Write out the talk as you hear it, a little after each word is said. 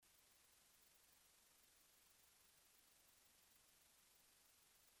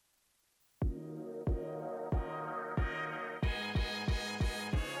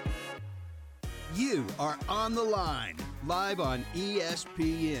You are on the line, live on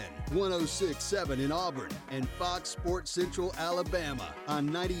ESPN 106.7 in Auburn and Fox Sports Central Alabama on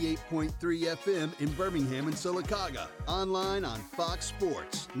 98.3 FM in Birmingham and Sylacauga. Online on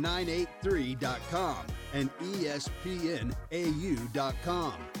foxsports983.com and espnau.com.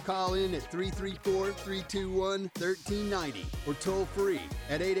 Call in at 334-321-1390 or toll free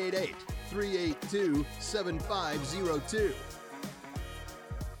at 888-382-7502.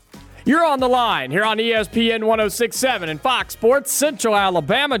 You're on the line here on ESPN 106.7 and Fox Sports Central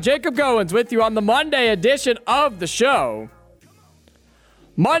Alabama. Jacob Goins with you on the Monday edition of the show.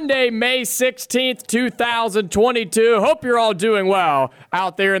 Monday, May 16th, 2022. Hope you're all doing well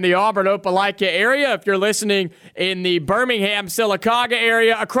out there in the Auburn-Opelika area. If you're listening in the Birmingham, Sylacauga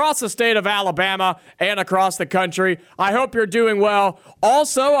area, across the state of Alabama and across the country, I hope you're doing well.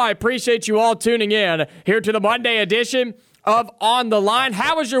 Also, I appreciate you all tuning in here to the Monday edition of On the Line.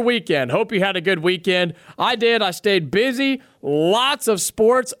 How was your weekend? Hope you had a good weekend. I did. I stayed busy. Lots of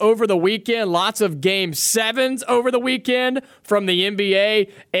sports over the weekend. Lots of Game 7s over the weekend from the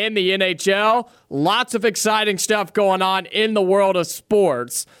NBA and the NHL. Lots of exciting stuff going on in the world of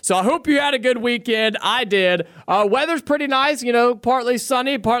sports. So I hope you had a good weekend. I did. Weather's pretty nice. Partly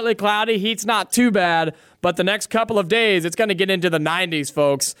sunny, partly cloudy. Heat's not too bad. But the next couple of days, it's going to get into the 90s,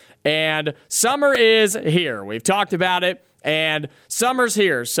 folks. And summer is here. We've talked about it. And summer's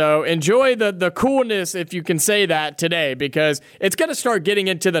here, so enjoy the coolness, if you can say that, today, because it's going to start getting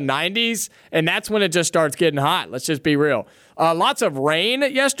into the 90s, and that's when it just starts getting hot. Let's just be real. Lots of rain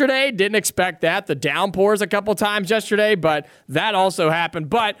yesterday. Didn't expect that. The downpours a couple times yesterday, but that also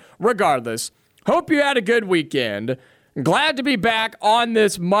happened. But regardless, hope you had a good weekend. Glad to be back on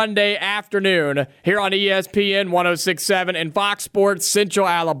this Monday afternoon here on ESPN 106.7 and Fox Sports Central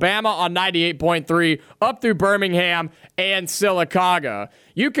Alabama on 98.3 up through Birmingham and Sylacauga.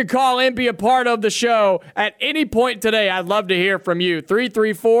 You can call in, be a part of the show at any point today. I'd love to hear from you.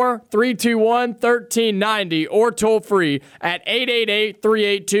 334-321-1390 or toll free at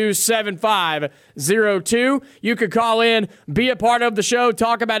 888-382-7502. You can call in, be a part of the show,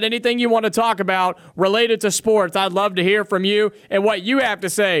 talk about anything you want to talk about related to sports. I'd love to hear from you and what you have to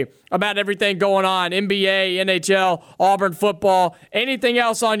say about everything going on, NBA, NHL, Auburn football, anything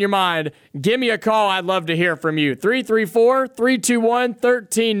else on your mind. Give me a call. I'd love to hear from you.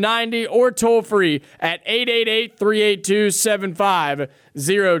 334-321-1390 or toll free at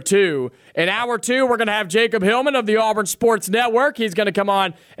 888-382-7502. In hour two, we're going to have Jacob Hillman of the Auburn Sports Network. He's going to come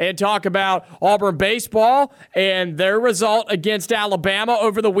on and talk about Auburn baseball and their result against Alabama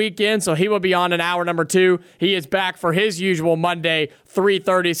over the weekend. So he will be on in hour number two. He is back for his usual Monday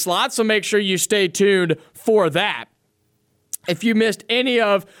 3:30 slot, so make sure you stay tuned for that. If you missed any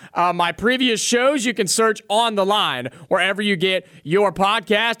of my previous shows, you can search On the Line wherever you get your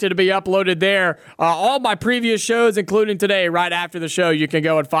podcast. It'll be uploaded there. All my previous shows, including today, right after the show, you can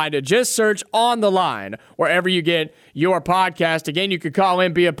go and find it. Just search On the Line wherever you get your podcast. Again, you can call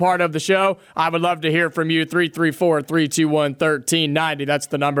in, be a part of the show. I would love to hear from you. 334-321-1390. That's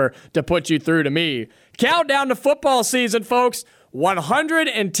the number to put you through to me. Countdown to football season, folks.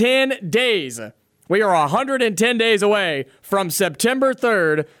 110 days. We are 110 days away from September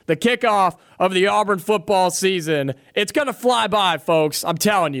 3rd, the kickoff of the Auburn football season. It's going to fly by, folks. I'm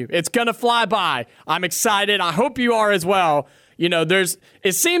telling you, it's going to fly by. I'm excited. I hope you are as well.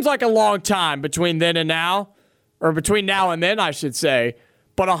 It seems like a long time between then and now, or between now and then, I should say,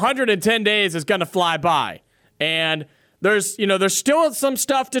 but 110 days is going to fly by. And there's still some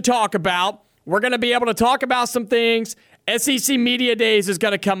stuff to talk about. We're going to be able to talk about some things. SEC Media Days is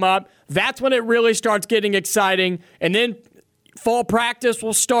going to come up. That's when it really starts getting exciting. And then fall practice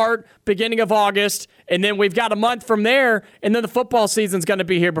will start beginning of August. And then we've got a month from there. And then the football season's going to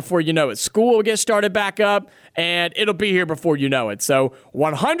be here before you know it. School will get started back up, and it'll be here before you know it. So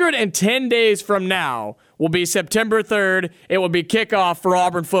 110 days from now will be September 3rd. It will be kickoff for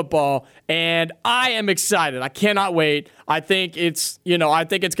Auburn football. And I am excited. I cannot wait. I think it's going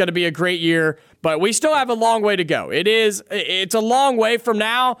to be a great year. But we still have a long way to go. It's a long way from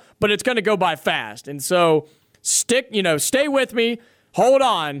now, but it's going to go by fast. And so stay with me, hold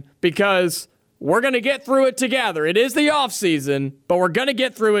on, because we're going to get through it together. It is the off season, but we're going to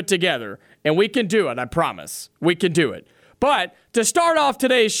get through it together. And we can do it, I promise. We can do it. But to start off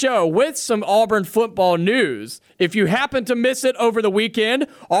today's show with some Auburn football news, if you happen to miss it over the weekend,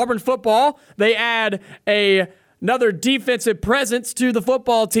 Auburn football, they add another defensive presence to the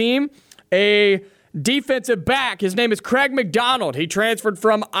football team. A defensive back. His name is Craig McDonald. He transferred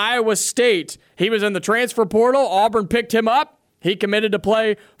from Iowa State. He was in the transfer portal. Auburn picked him up. He committed to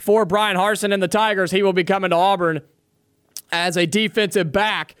play for Bryan Harsin and the Tigers. He will be coming to Auburn as a defensive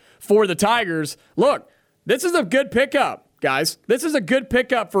back for the Tigers. Look, this is a good pickup, guys. This is a good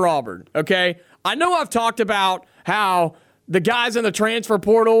pickup for Auburn, okay? I know I've talked about how the guys in the transfer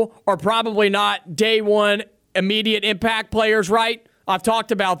portal are probably not day one immediate impact players, right? I've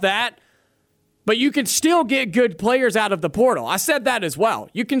talked about that. But you can still get good players out of the portal. I said that as well.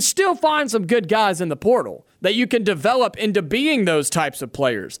 You can still find some good guys in the portal that you can develop into being those types of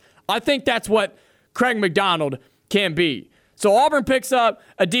players. I think that's what Craig McDonald can be. So Auburn picks up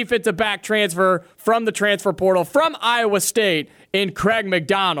a defensive back transfer from the transfer portal from Iowa State in Craig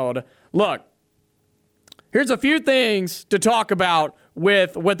McDonald. Look, here's a few things to talk about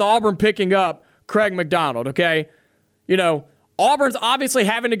with Auburn picking up Craig McDonald, okay? You know, Auburn's obviously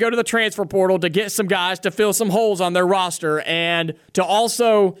having to go to the transfer portal to get some guys to fill some holes on their roster and to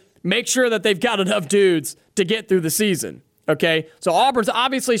also make sure that they've got enough dudes to get through the season, okay? So Auburn's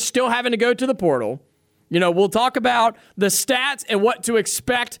obviously still having to go to the portal. You know, we'll talk about the stats and what to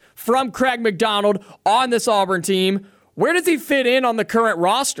expect from Craig McDonald on this Auburn team. Where does he fit in on the current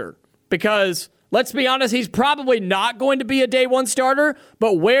roster? Because let's be honest, he's probably not going to be a day one starter,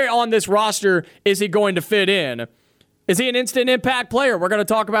 but where on this roster is he going to fit in? Is he an instant impact player? We're going to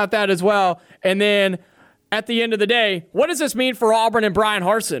talk about that as well. And then at the end of the day, what does this mean for Auburn and Bryan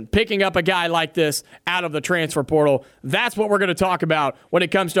Harsin picking up a guy like this out of the transfer portal? That's what we're going to talk about when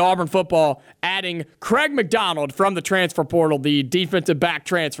it comes to Auburn football, adding Craig McDonald from the transfer portal, the defensive back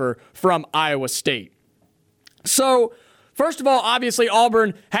transfer from Iowa State. So, first of all, obviously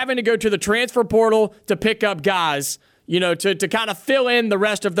Auburn having to go to the transfer portal to pick up guys, you know, to kind of fill in the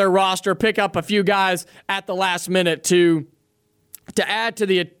rest of their roster, pick up a few guys at the last minute to add to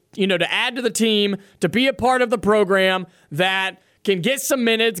the team, to be a part of the program that can get some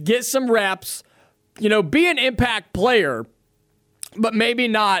minutes, get some reps, you know, be an impact player, but maybe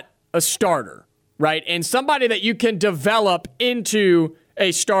not a starter, right? And somebody that you can develop into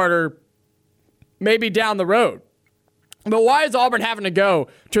a starter maybe down the road. But why is Auburn having to go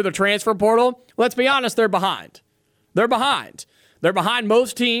to the transfer portal? Let's be honest, they're behind. They're behind. They're behind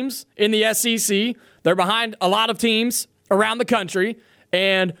most teams in the SEC. They're behind a lot of teams around the country.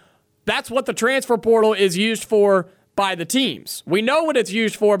 And that's what the transfer portal is used for by the teams. We know what it's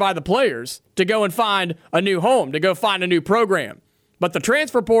used for by the players, to go and find a new home, to go find a new program. But the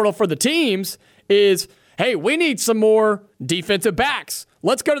transfer portal for the teams is, hey, we need some more defensive backs.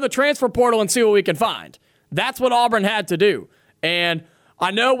 Let's go to the transfer portal and see what we can find. That's what Auburn had to do. And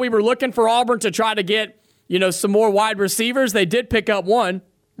I know we were looking for Auburn to try to get, you know, some more wide receivers. They did pick up one,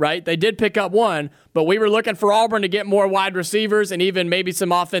 right? They did pick up one, but we were looking for Auburn to get more wide receivers and even maybe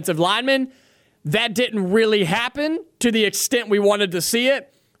some offensive linemen. That didn't really happen to the extent we wanted to see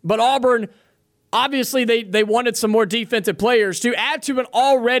it. But Auburn, obviously, they wanted some more defensive players to add to an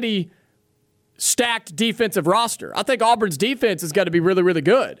already stacked defensive roster. I think Auburn's defense is going to be really, really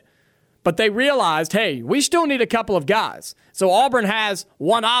good. But they realized, hey, we still need a couple of guys. So Auburn has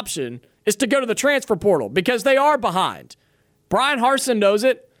one option, is to go to the transfer portal because they are behind. Bryan Harsin knows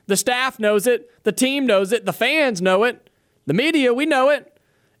it. The staff knows it. The team knows it. The fans know it. The media, we know it.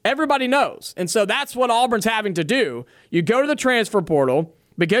 Everybody knows. And so that's what Auburn's having to do. You go to the transfer portal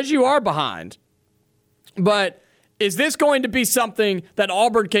because you are behind. But is this going to be something that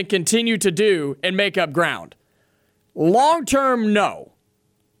Auburn can continue to do and make up ground? Long-term, no.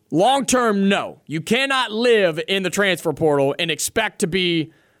 Long-term, no. You cannot live in the transfer portal and expect to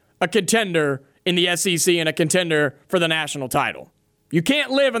be a contender in the SEC and a contender for the national title. You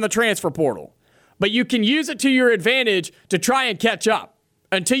can't live in the transfer portal, but you can use it to your advantage to try and catch up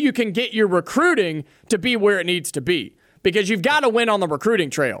until you can get your recruiting to be where it needs to be, because you've got to win on the recruiting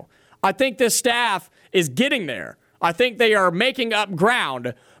trail. I think this staff is getting there. I think they are making up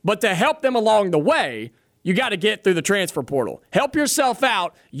ground, but to help them along the way, you got to get through the transfer portal. Help yourself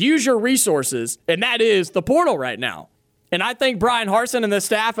out, use your resources, and that is the portal right now. And I think Bryan Harsin and the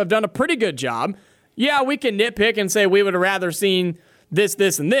staff have done a pretty good job. Yeah, we can nitpick and say we would have rather seen this,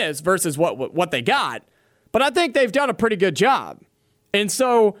 and this versus what they got. But I think they've done a pretty good job. And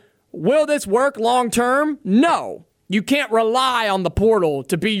so, will this work long term? No. You can't rely on the portal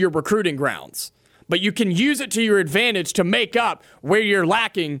to be your recruiting grounds. But you can use it to your advantage to make up where you're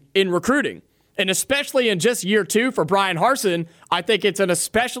lacking in recruiting. And especially in just year 2 for Bryan Harsin, I think it's an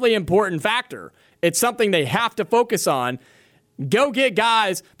especially important factor. It's something they have to focus on. Go get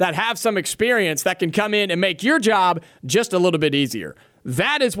guys that have some experience that can come in and make your job just a little bit easier.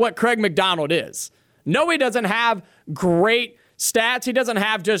 That is what Craig McDonald is. No, he doesn't have great stats. He doesn't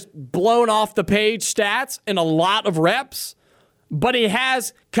have just blown off the page stats and a lot of reps, but he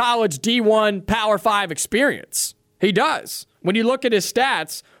has college D1 Power 5 experience. He does. When you look at his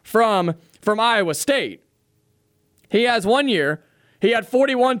stats from Iowa State, he has 1 year. he had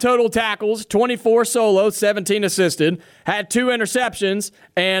 41 total tackles, 24 solo, 17 assisted, had 2 interceptions,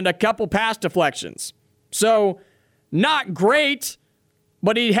 and a couple pass deflections. So, not great,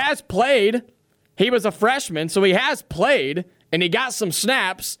 but he has played. He was a freshman, so he has played, and he got some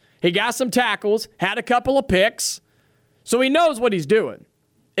snaps. He got some tackles, had a couple of picks. So he knows what he's doing.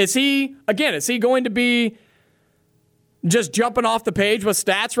 Is he going to be just jumping off the page with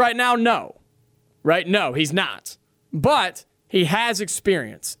stats right now? No. Right? No, he's not. But he has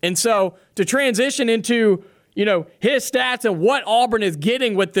experience. And so to transition into, his stats and what Auburn is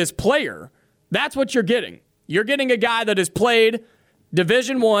getting with this player, that's what you're getting. You're getting a guy that has played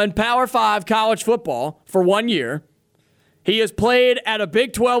Division I, Power 5 college football for 1 year. He has played at a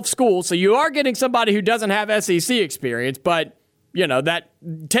Big 12 school, so you are getting somebody who doesn't have SEC experience, but,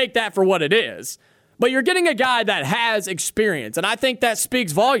 take that for what it is. But you're getting a guy that has experience, and I think that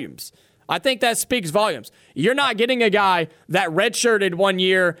speaks volumes. You're not getting a guy that redshirted 1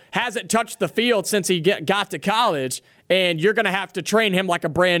 year, hasn't touched the field since he got to college, and you're going to have to train him like a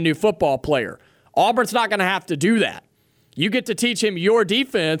brand new football player. Auburn's not going to have to do that. You get to teach him your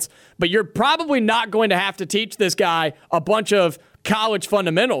defense, but you're probably not going to have to teach this guy a bunch of college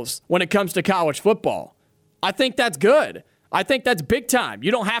fundamentals when it comes to college football. I think that's good. I think that's big time.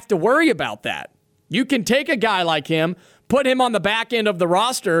 You don't have to worry about that. You can take a guy like him, put him on the back end of the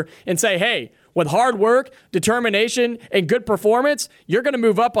roster, and say, hey, with hard work, determination, and good performance, you're going to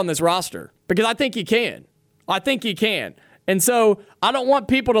move up on this roster. Because I think he can. And so I don't want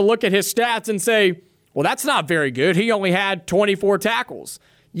people to look at his stats and say, well, that's not very good. He only had 24 tackles.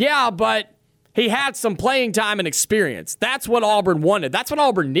 Yeah, but he had some playing time and experience. That's what Auburn wanted. That's what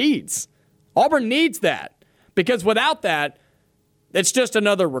Auburn needs. Auburn needs that. Because without that, it's just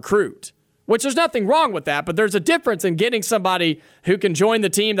another recruit. Which there's nothing wrong with that, but there's a difference in getting somebody who can join the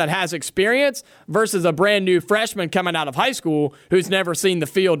team that has experience versus a brand new freshman coming out of high school who's never seen the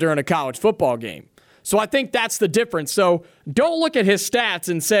field during a college football game. So I think that's the difference. So don't look at his stats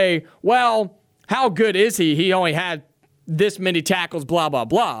and say, well, how good is he? He only had this many tackles, blah, blah,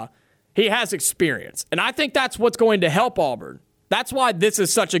 blah. He has experience. And I think that's what's going to help Auburn. That's why this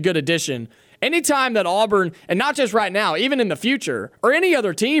is such a good addition. Anytime that Auburn, and not just right now, even in the future, or any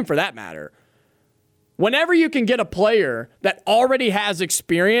other team for that matter, whenever you can get a player that already has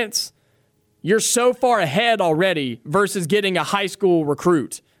experience, you're so far ahead already versus getting a high school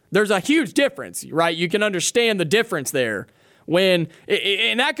recruit. There's a huge difference, right? You can understand the difference there. And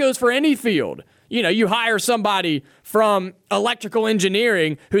that goes for any field. You hire somebody from electrical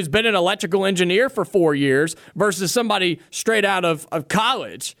engineering who's been an electrical engineer for 4 years versus somebody straight out of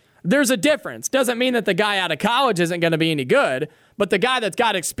college. There's a difference. Doesn't mean that the guy out of college isn't going to be any good, but the guy that's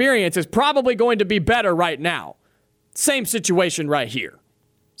got experience is probably going to be better right now. Same situation right here.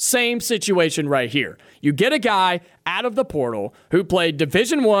 You get a guy out of the portal who played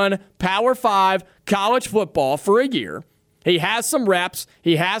Division I, Power 5 college football for a year. He has some reps.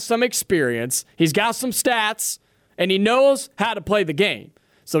 He has some experience. He's got some stats, and he knows how to play the game.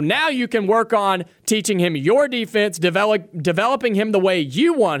 So now you can work on teaching him your defense, developing him the way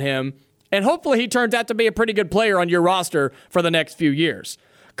you want him, and hopefully he turns out to be a pretty good player on your roster for the next few years.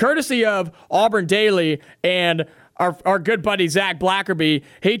 Courtesy of Auburn Daily and our good buddy Zach Blackerby,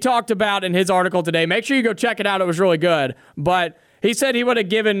 he talked about in his article today, make sure you go check it out, it was really good, but he said he would have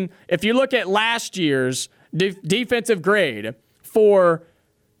given, if you look at last year's defensive grade for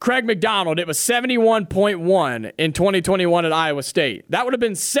Craig McDonald, it was 71.1 in 2021 at Iowa State. That would have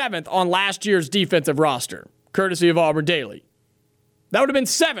been 7th on last year's defensive roster, courtesy of Auburn Daily. That would have been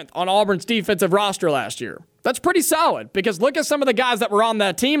 7th on Auburn's defensive roster last year. That's pretty solid because look at some of the guys that were on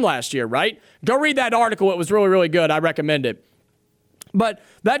that team last year, right? Go read that article. It was really, really good. I recommend it. But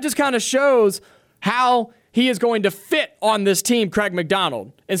that just kind of shows how he is going to fit on this team, Craig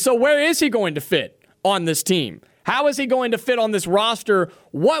McDonald. And so where is he going to fit on this team? How is he going to fit on this roster?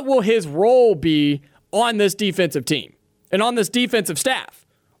 What will his role be on this defensive team and on this defensive staff?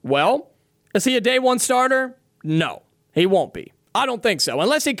 Well, is he a day one starter? No, he won't be. I don't think so.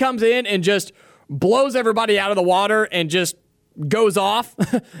 Unless he comes in and just blows everybody out of the water and just goes off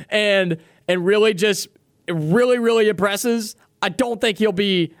and really impresses. I don't think he'll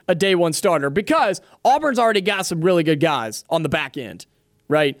be a day one starter because Auburn's already got some really good guys on the back end,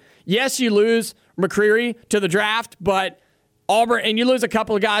 right? Yes, you lose McCreary to the draft, but Auburn, and you lose a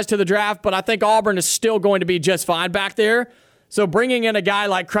couple of guys to the draft, but I think Auburn is still going to be just fine back there. So bringing in a guy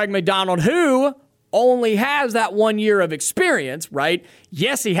like Craig McDonald, who only has that 1 year of experience, right?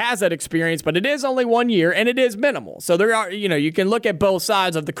 Yes, he has that experience, but it is only 1 year and it is minimal. So there are, you can look at both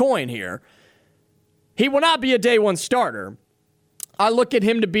sides of the coin here. He will not be a day one starter. I look at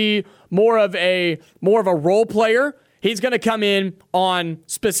him to be more of a role player. he's going to come in on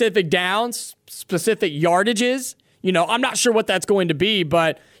specific downs, specific yardages. I'm not sure what that's going to be,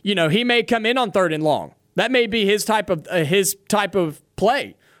 but, he may come in on 3rd and long. That may be his type of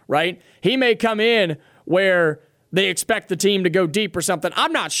play, right? He may come in where they expect the team to go deep or something.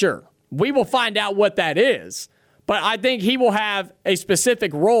 I'm not sure. We will find out what that is. But I think he will have a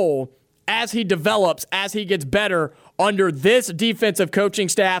specific role as he develops, as he gets better under this defensive coaching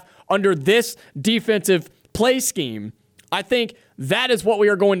staff, under this defensive play scheme. I think that is what we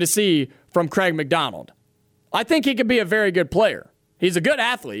are going to see from Craig McDonald. I think he could be a very good player. He's a good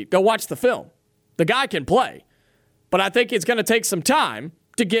athlete. Go watch the film. The guy can play. But I think it's going to take some time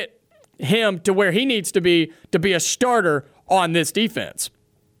to get him to where he needs to be a starter on this defense.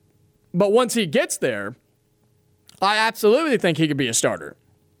 But once he gets there, I absolutely think he could be a starter.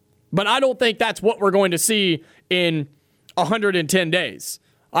 But I don't think that's what we're going to see in 110 days.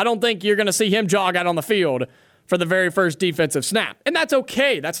 I don't think you're going to see him jog out on the field for the very first defensive snap. And that's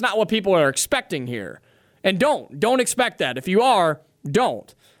okay. That's not what people are expecting here. And don't expect that. If you are,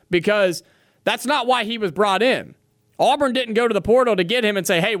 don't. Because that's not why he was brought in. Auburn didn't go to the portal to get him and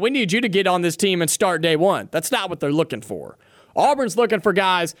say, hey, we need you to get on this team and start day one. That's not what they're looking for. Auburn's looking for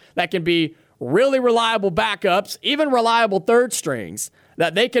guys that can be really reliable backups, even reliable third strings,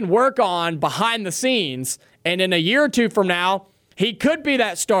 that they can work on behind the scenes. And in a year or two from now, he could be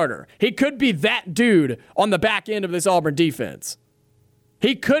that starter. He could be that dude on the back end of this Auburn defense.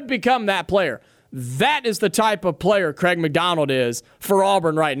 He could become that player. That is the type of player Craig McDonald is for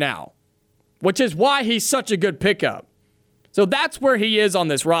Auburn right now, which is why he's such a good pickup. So that's where he is on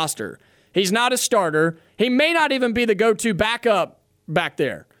this roster. He's not a starter. He may not even be the go-to backup back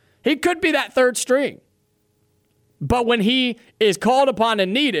there. He could be that third string. But when he is called upon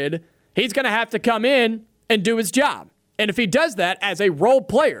and needed, he's going to have to come in and do his job. And if he does that as a role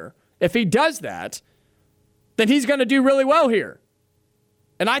player, if he does that, then he's going to do really well here.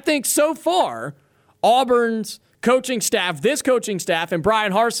 And I think so far, Auburn's coaching staff, this coaching staff, and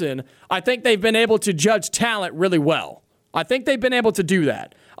Bryan Harsin, I think they've been able to judge talent really well. I think they've been able to do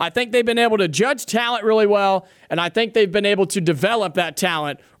that. I think they've been able to judge talent really well, and I think they've been able to develop that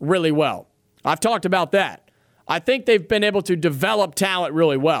talent really well. I've talked about that. I think they've been able to develop talent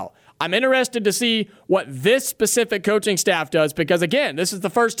really well. I'm interested to see what this specific coaching staff does because, again, this is the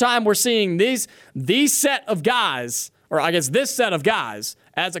first time we're seeing these set of guys, or I guess this set of guys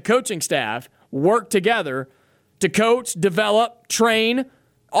as a coaching staff work together to coach, develop, train,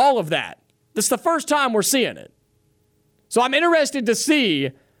 all of that. This is the first time we're seeing it. So I'm interested to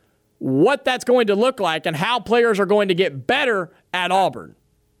see what that's going to look like and how players are going to get better at Auburn.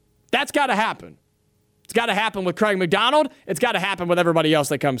 That's got to happen. It's got to happen with Craig McDonald. It's got to happen with everybody else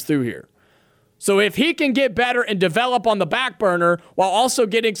that comes through here. So if he can get better and develop on the back burner while also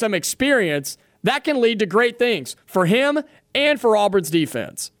getting some experience, that can lead to great things for him and for Auburn's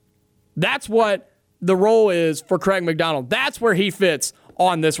defense. That's what the role is for Craig McDonald. That's where he fits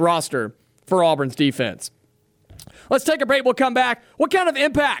on this roster for Auburn's defense. Let's take a break. We'll come back. What kind of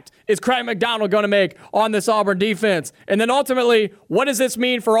impact is Craig McDonald going to make on this Auburn defense? And then ultimately, what does this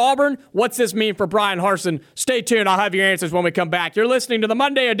mean for Auburn? What's this mean for Bryan Harsin? Stay tuned. I'll have your answers when we come back. You're listening to the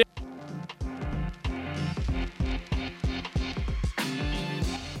Monday edition.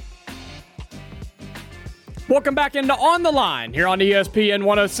 Welcome back into On the Line here on ESPN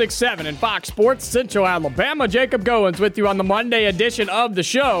 106.7 and Fox Sports Central Alabama. Jacob Goins with you on the Monday edition of the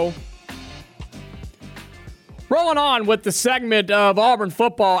show. Rolling on with the segment of Auburn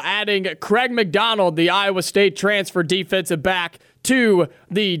football, adding Craig McDonald, the Iowa State transfer defensive back, to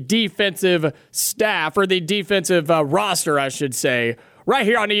the defensive staff, or the defensive roster, I should say, right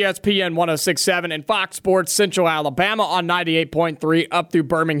here on ESPN 106.7 and Fox Sports Central Alabama on 98.3 up through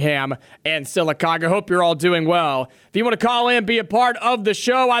Birmingham and Sylacauga. Hope you're all doing well. If you want to call in, be a part of the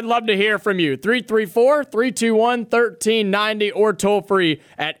show, I'd love to hear from you. 334-321-1390 or toll free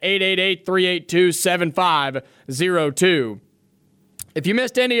at 888-382-7502. If you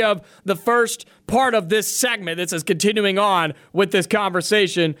missed any of the first part of this segment, this is continuing on with this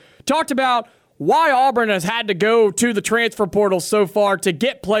conversation, talked about why Auburn has had to go to the transfer portal so far to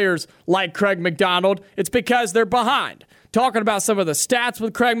get players like Craig McDonald. It's because they're behind. Talking about some of the stats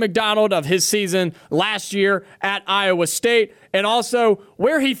with Craig McDonald of his season last year at Iowa State, and also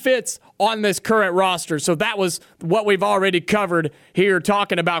where he fits on this current roster. So that was what we've already covered here,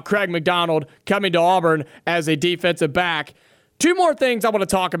 talking about Craig McDonald coming to Auburn as a defensive back. Two more things I want to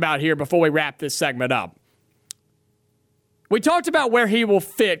talk about here before we wrap this segment up. We talked about where he will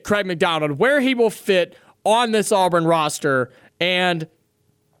fit, Craig McDonald, where he will fit on this Auburn roster. And,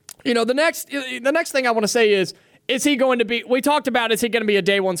 you know, the next thing I want to say is he going to be, we talked about, is he going to be a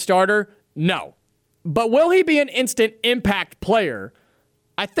day one starter? No. But will he be an instant impact player?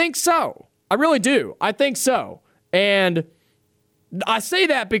 I think so. I really do. I think so. And I say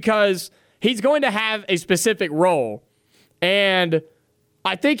that because he's going to have a specific role. And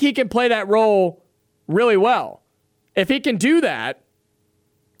I think he can play that role really well. If he can do that,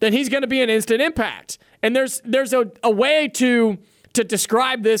 then he's going to be an instant impact. And there's a way to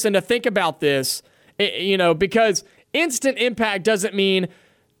describe this and to think about this, because instant impact doesn't mean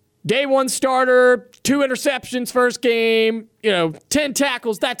day one starter, 2 interceptions first game, 10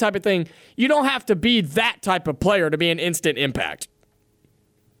 tackles, that type of thing. You don't have to be that type of player to be an instant impact.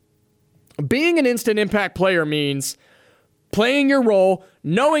 Being an instant impact player means playing your role,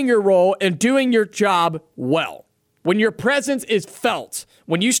 knowing your role, and doing your job well. When your presence is felt,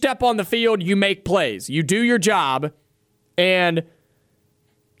 when you step on the field, you make plays. You do your job, and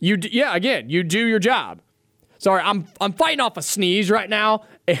you do your job. Sorry, I'm fighting off a sneeze right now,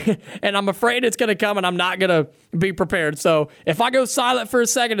 and I'm afraid it's going to come, and I'm not going to be prepared. So if I go silent for a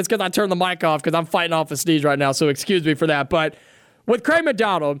second, it's because I turned the mic off because I'm fighting off a sneeze right now, so excuse me for that. But with Craig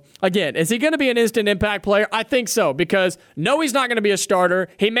McDonald, again, is he going to be an instant impact player? I think so, because no, he's not going to be a starter.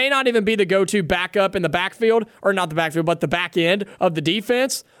 He may not even be the go-to backup in the backfield, or not the backfield, but the back end of the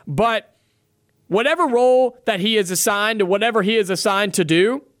defense. But whatever role that he is assigned to, whatever he is assigned to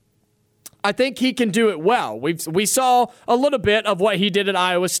do, I think he can do it well. We saw a little bit of what he did at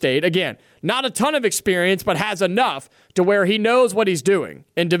Iowa State. Again, not a ton of experience, but has enough to where he knows what he's doing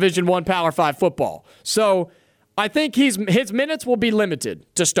in Division I Power 5 football. So I think his minutes will be limited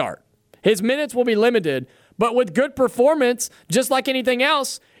to start. His minutes will be limited, but with good performance, just like anything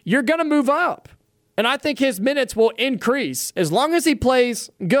else, you're going to move up. And I think his minutes will increase as long as he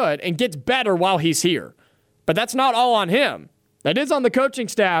plays good and gets better while he's here. But that's not all on him. That is on the coaching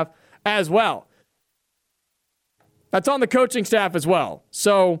staff as well. That's on the coaching staff as well.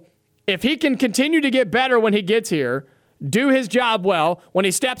 So if he can continue to get better when he gets here, do his job well, when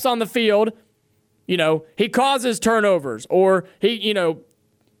he steps on the field, he causes turnovers or he,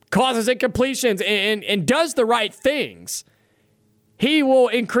 causes incompletions and does the right things, he will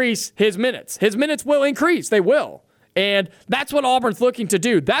increase his minutes. His minutes will increase. They will. And that's what Auburn's looking to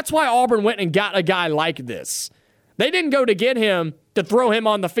do. That's why Auburn went and got a guy like this. They didn't go to get him to throw him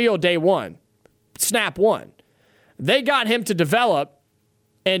on the field day one, snap one. They got him to develop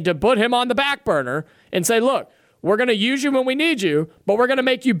and to put him on the back burner and say, look, we're going to use you when we need you, but we're going to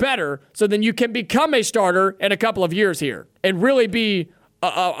make you better so then you can become a starter in a couple of years here and really be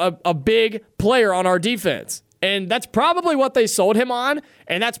a big player on our defense. And that's probably what they sold him on,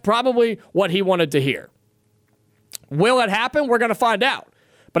 and that's probably what he wanted to hear. Will it happen? We're going to find out.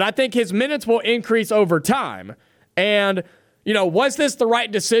 But I think his minutes will increase over time. And, was this the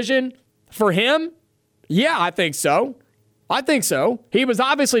right decision for him? Yeah, I think so. He was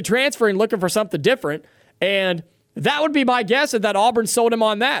obviously transferring, looking for something different. And that would be my guess, that Auburn sold him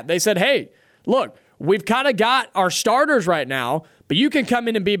on that. They said, hey, look, we've kind of got our starters right now, but you can come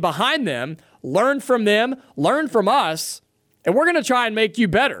in and be behind them, learn from them, learn from us, and we're going to try and make you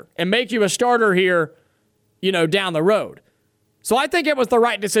better and make you a starter here, down the road. So I think it was the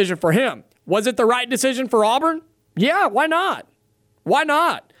right decision for him. Was it the right decision for Auburn? Yeah, why not? Why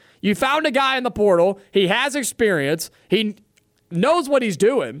not? You found a guy in the portal. He has experience. He knows what he's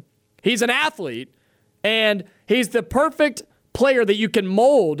doing. He's an athlete. And he's the perfect player that you can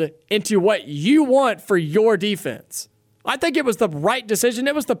mold into what you want for your defense. I think it was the right decision.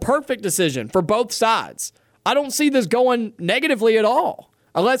 It was the perfect decision for both sides. I don't see this going negatively at all,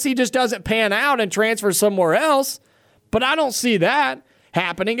 unless he just doesn't pan out and transfers somewhere else. But I don't see that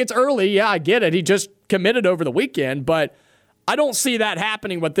happening. It's early. Yeah, I get it. He just committed over the weekend, but I don't see that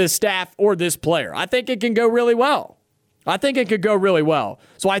happening with this staff or this player. I think it can go really well. I think it could go really well.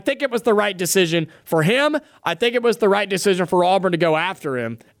 So I think it was the right decision for him. I think it was the right decision for Auburn to go after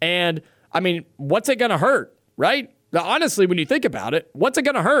him. And, what's it going to hurt, right? Now, honestly, when you think about it, what's it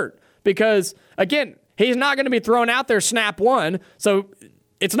going to hurt? Because, again, he's not going to be thrown out there snap one, so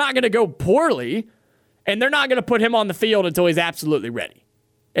it's not going to go poorly, and they're not going to put him on the field until he's absolutely ready.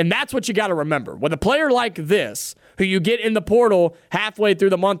 And that's what you got to remember. With a player like this, who you get in the portal halfway through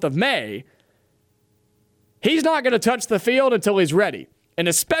the month of May, he's not going to touch the field until he's ready. And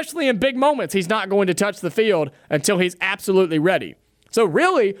especially in big moments, he's not going to touch the field until he's absolutely ready. So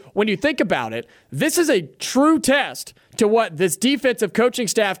really, when you think about it, this is a true test to what this defensive coaching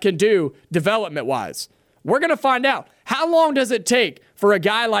staff can do development-wise. We're going to find out. How long does it take for a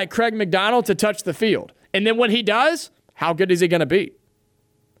guy like Craig McDonald to touch the field? And then when he does, how good is he going to be?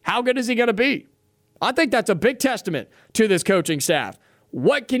 How good is he going to be? I think that's a big testament to this coaching staff.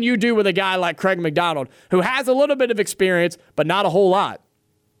 What can you do with a guy like Craig McDonald, who has a little bit of experience, but not a whole lot?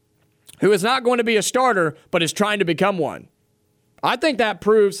 who is not going to be a starter but is trying to become one. I think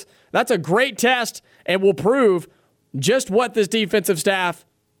that's a great test and will prove just what this defensive staff,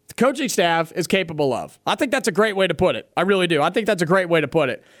 the coaching staff, is capable of. I think that's a great way to put it. I really do. I think that's a great way to put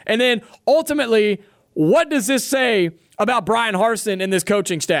it. And then ultimately, what does this say about Bryan Harsin and this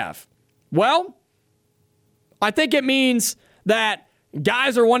coaching staff? Well, I think it means that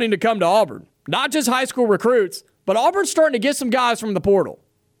guys are wanting to come to Auburn. Not just high school recruits, but Auburn's starting to get some guys from the portal.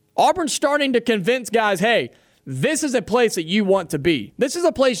 Auburn's starting to convince guys, hey, this is a place that you want to be. This is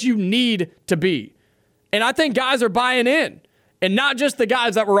a place you need to be. And I think guys are buying in. And not just the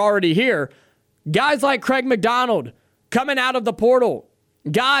guys that were already here. Guys like Craig McDonald coming out of the portal.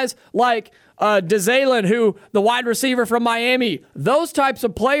 Guys like DeZalen, who the wide receiver from Miami. Those types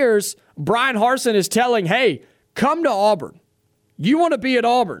of players, Bryan Harsin is telling, hey, come to Auburn. You want to be at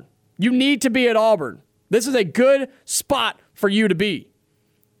Auburn. You need to be at Auburn. This is a good spot for you to be.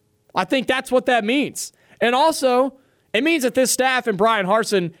 I think that's what that means. And also, it means that this staff and Bryan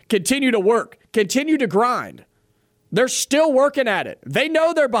Harsin continue to work, continue to grind. They're still working at it. They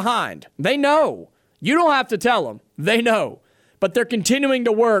know they're behind. They know. You don't have to tell them. They know. But they're continuing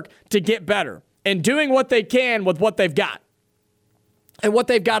to work to get better and doing what they can with what they've got and what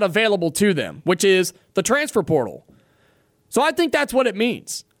they've got available to them, which is the transfer portal. So I think that's what it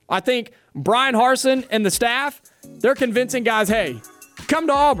means. I think Bryan Harsin and the staff, they're convincing guys, hey, come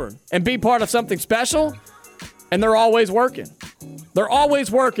to Auburn and be part of something special. And they're always working. They're always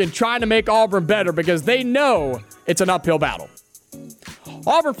working, trying to make Auburn better because they know it's an uphill battle.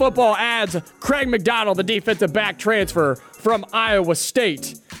 Auburn football adds Craig McDonald, the defensive back transfer from Iowa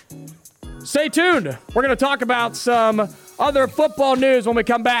State. Stay tuned. We're going to talk about some other football news when we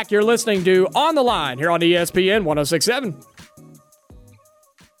come back. You're listening to On the Line here on ESPN 106.7.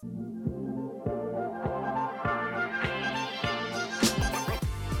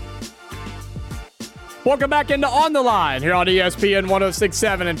 Welcome back into On the Line here on ESPN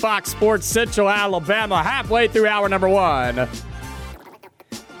 106.7 and Fox Sports Central Alabama, halfway through hour number one.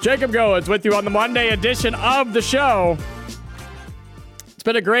 Jacob Goins with you on the Monday edition of the show. It's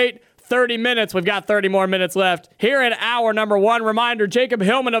been a great 30 minutes. We've got 30 more minutes left here in hour number one. Reminder, Jacob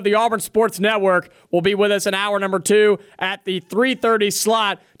Hillman of the Auburn Sports Network will be with us in hour number two at the 3:30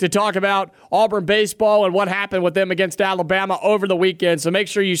 slot to talk about Auburn baseball and what happened with them against Alabama over the weekend. So make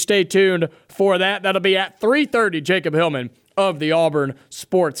sure you stay tuned for that. That'll be at 3:30, Jacob Hillman of the Auburn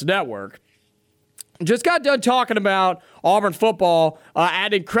Sports Network. Just got done talking about Auburn football,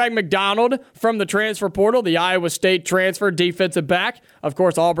 adding Craig McDonald from the transfer portal, the Iowa State transfer defensive back. Of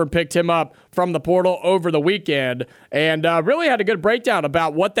course, Auburn picked him up from the portal over the weekend and really had a good breakdown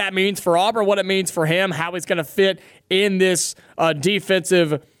about what that means for Auburn, what it means for him, how he's going to fit in this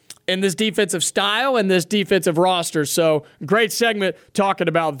defensive style and this defensive roster. So great segment talking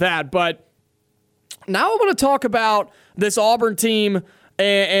about that. But now I want to talk about this Auburn team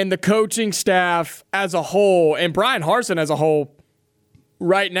and the coaching staff as a whole, and Bryan Harsin as a whole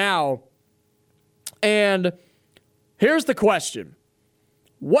right now. And here's the question.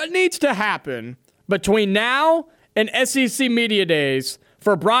 What needs to happen between now and SEC Media Days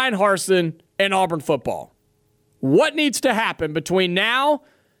for Bryan Harsin and Auburn football? What needs to happen between now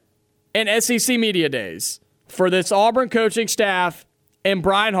and SEC Media Days for this Auburn coaching staff and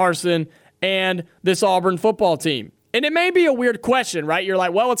Bryan Harsin and this Auburn football team? And it may be a weird question, right? You're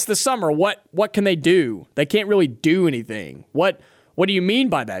like, well, it's the summer. What can they do? They can't really do anything. What do you mean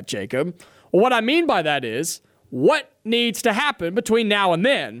by that, Jacob? Well, what I mean by that is, what needs to happen between now and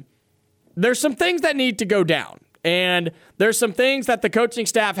then? There's some things that need to go down. And there's some things that the coaching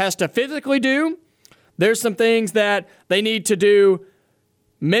staff has to physically do. There's some things that they need to do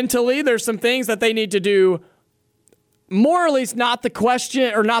mentally. There's some things that they need to do, more or less not the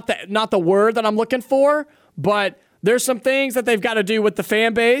question, or not the word that I'm looking for, but there's some things that they've got to do with the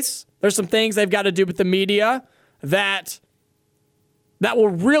fan base. There's some things they've got to do with the media that will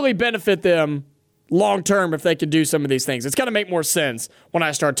really benefit them long term if they can do some of these things. It's going to make more sense when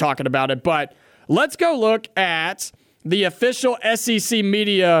I start talking about it. But let's go look at the official SEC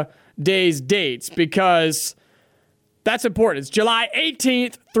Media Days dates because that's important. It's July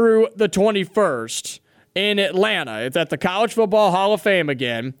 18th through the 21st in Atlanta. It's at the College Football Hall of Fame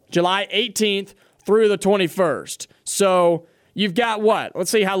again. July 18th through the 21st. So you've got what? Let's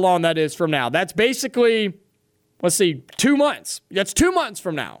see how long that is from now. That's basically, 2 months. That's 2 months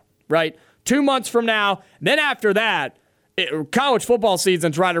from now, right? 2 months from now. Then after that, college football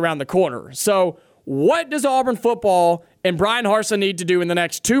season's right around the corner. So what does Auburn football and Bryan Harsin need to do in the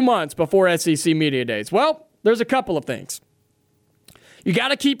next 2 months before SEC Media Days? Well, there's a couple of things. You got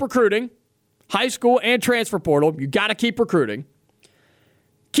to keep recruiting, high school and transfer portal. You got to keep recruiting.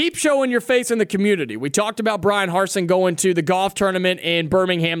 keep showing your face in the community. We talked about Bryan Harsin going to the golf tournament in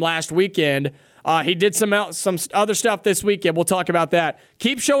Birmingham last weekend. He did some other stuff this weekend. We'll talk about that.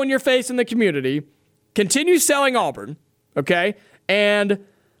 Keep showing your face in the community. Continue selling Auburn, okay? And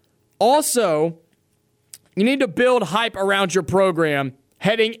also, you need to build hype around your program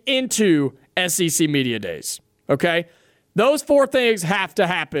heading into SEC Media Days, okay? Those 4 things have to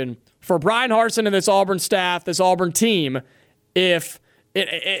happen for Bryan Harsin and this Auburn staff, this Auburn team, if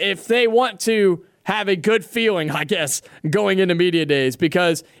they want to have a good feeling, I guess, going into Media Days.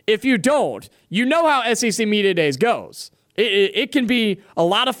 Because if you don't, you know how SEC Media Days goes. It can be a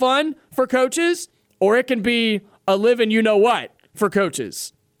lot of fun for coaches, or it can be a living you-know-what for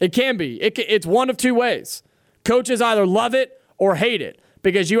coaches. It can be. It's one of 2 ways. Coaches either love it or hate it,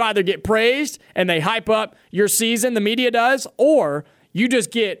 because you either get praised and they hype up your season, the media does, or you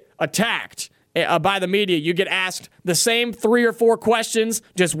just get attacked by the media. You get asked the same 3 or 4 questions,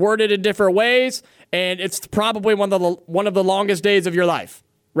 just worded in different ways, and it's probably one of the longest days of your life,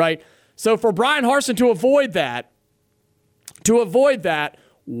 right? So for Bryan Harsin to avoid that,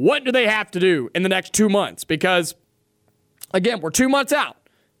 what do they have to do in the next 2 months? Because, again, we're 2 months out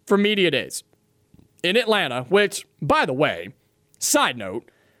from Media Days in Atlanta, which, by the way, side note,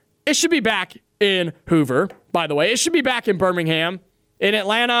 it should be back in Hoover, by the way. It should be back in Birmingham. In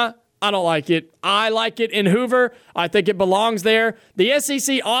Atlanta, I don't like it. I like it in Hoover. I think it belongs there. The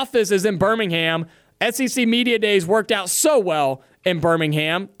SEC office is in Birmingham. SEC Media Days worked out so well in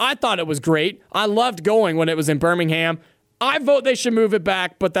Birmingham. I thought it was great. I loved going when it was in Birmingham. I vote they should move it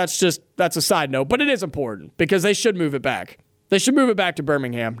back, but that's a side note. But it is important because they should move it back. They should move it back to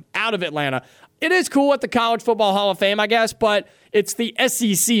Birmingham, out of Atlanta. It is cool at the College Football Hall of Fame, I guess, but it's the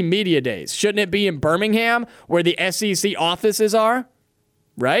SEC Media Days. Shouldn't it be in Birmingham where the SEC offices are?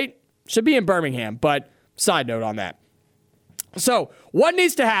 Right? Should be in Birmingham, but side note on that. So, what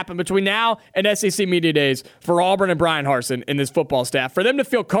needs to happen between now and SEC Media Days for Auburn and Bryan Harsin and this football staff, for them to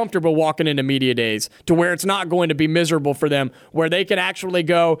feel comfortable walking into Media Days to where it's not going to be miserable for them, where they can actually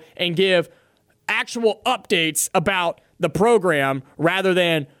go and give actual updates about the program rather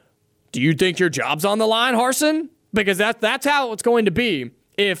than, do you think your job's on the line, Harsin? Because that's how it's going to be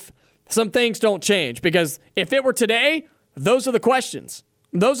if some things don't change. Because if it were today, those are the questions.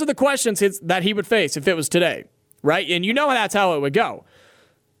 Those are the questions that he would face if it was today, right? And you know that's how it would go.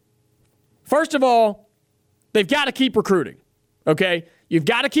 First of all, they've got to keep recruiting, okay? You've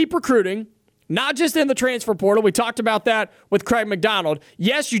got to keep recruiting, not just in the transfer portal. We talked about that with Craig McDonald.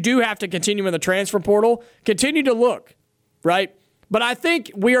 Yes, you do have to continue in the transfer portal. Continue to look, right? But I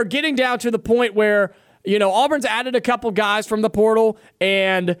think we are getting down to the point where, Auburn's added a couple guys from the portal,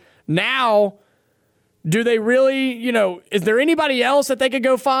 and now do they really, is there anybody else that they could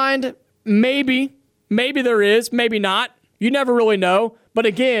go find? Maybe. Maybe there is, maybe not. You never really know. But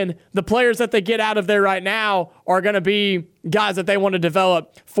again, the players that they get out of there right now are going to be guys that they want to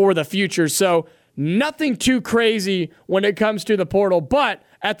develop for the future. So nothing too crazy when it comes to the portal. But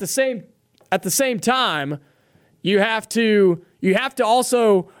at the same time, you have to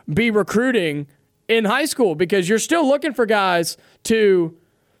also be recruiting in high school, because you're still looking for guys to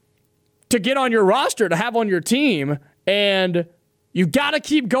get on your roster, to have on your team, and you've got to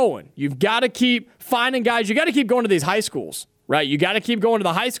keep going. You've got to keep finding guys. You got to keep going to these high schools, right? You got to keep going to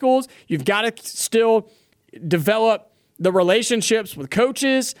the high schools. You've got to still develop the relationships with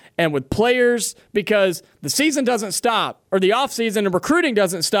coaches and with players, because the season doesn't stop, or the offseason and recruiting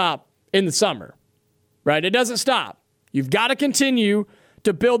doesn't stop in the summer, right? It doesn't stop. You've got to continue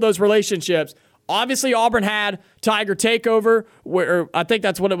to build those relationships. Obviously, Auburn had Tiger Takeover, where I think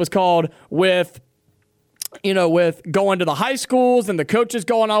that's what it was called, with going to the high schools and the coaches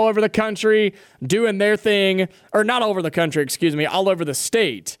going all over the country, doing their thing, or not all over the country, all over the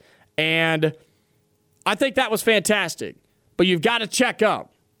state. And I think that was fantastic. But you've got to check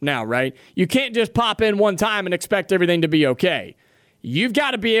up now, right? You can't just pop in one time and expect everything to be okay. You've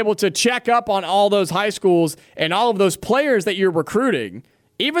got to be able to check up on all those high schools and all of those players that you're recruiting,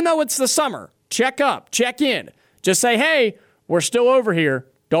 even though it's the summer. Check up, check in. Just say, hey, we're still over here.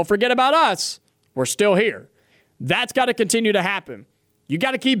 Don't forget about us. We're still here. That's got to continue to happen. You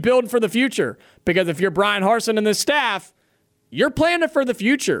got to keep building for the future, because if you're Bryan Harsin and this staff, you're planning for the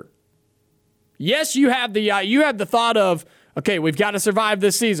future. Yes, you have the thought of, okay, we've got to survive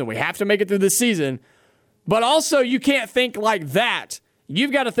this season. We have to make it through this season. But also, you can't think like that.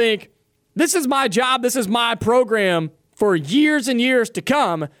 You've got to think, this is my job, this is my program for years and years to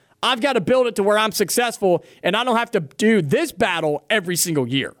come. I've got to build it to where I'm successful, and I don't have to do this battle every single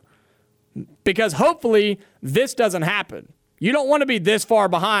year. Because hopefully this doesn't happen. You don't want to be this far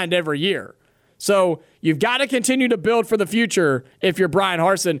behind every year. So you've got to continue to build for the future if you're Bryan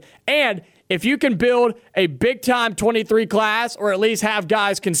Harsin. And if you can build a big-time 23 class, or at least have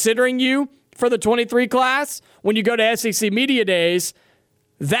guys considering you for the 23 class when you go to SEC Media Days,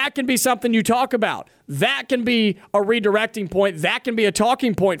 that can be something you talk about. That can be a redirecting point. That can be a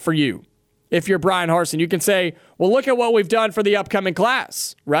talking point for you if you're Bryan Harsin. You can say, well, look at what we've done for the upcoming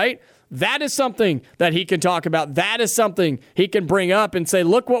class, right? That is something that he can talk about. That is something he can bring up and say,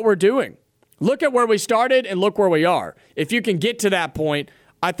 look what we're doing. Look at where we started and look where we are. If you can get to that point,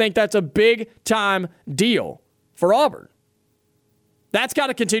 I think that's a big-time deal for Auburn. That's got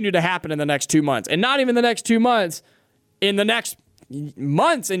to continue to happen in the next 2 months. And not even the next 2 months, in the next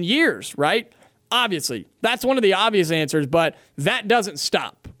months and years, right? Obviously, that's one of the obvious answers, but that doesn't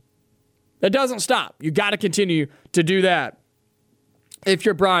stop. That doesn't stop. You got to continue to do that if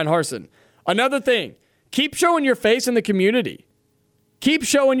you're Bryan Harsin. Another thing, keep showing your face in the community. Keep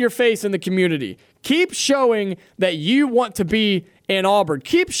showing your face in the community. Keep showing that you want to be in Auburn.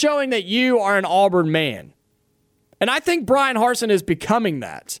 Keep showing that you are an Auburn man. And I think Bryan Harsin is becoming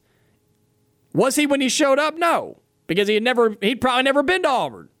that. Was he when he showed up? No, because he'd probably never been to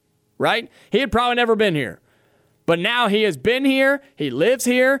Auburn, right? He had probably never been here. But now he has been here. He lives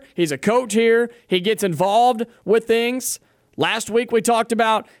here. He's a coach here. He gets involved with things. Last week we talked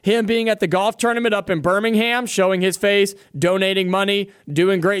about him being at the golf tournament up in Birmingham, showing his face, donating money,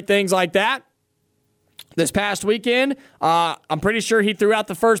 doing great things like that. This past weekend, I'm pretty sure he threw out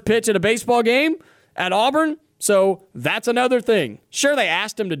the first pitch at a baseball game at Auburn. So that's another thing. Sure, they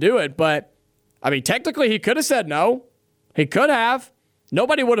asked him to do it, but, I mean, technically he could have said no. He could have.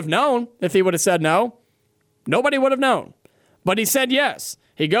 Nobody would have known if he would have said no. Nobody would have known. But he said yes.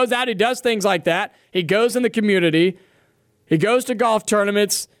 He goes out, he does things like that. He goes in the community. He goes to golf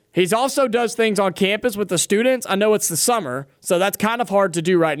tournaments. He also does things on campus with the students. I know it's the summer, so that's kind of hard to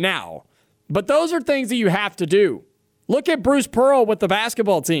do right now. But those are things that you have to do. Look at Bruce Pearl with the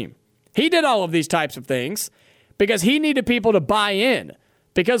basketball team. He did all of these types of things because he needed people to buy in.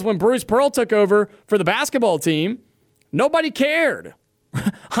 Because when Bruce Pearl took over for the basketball team, nobody cared.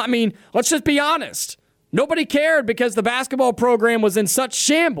 I mean, let's just be honest. Nobody cared because the basketball program was in such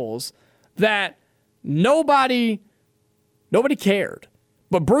shambles that nobody cared.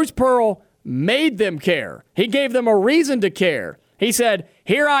 But Bruce Pearl made them care. He gave them a reason to care. He said,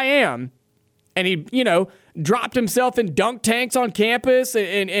 here I am. And he, dropped himself in dunk tanks on campus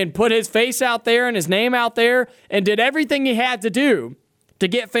and put his face out there and his name out there and did everything he had to do to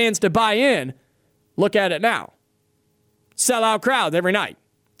get fans to buy in. Look at it now. Sellout crowds every night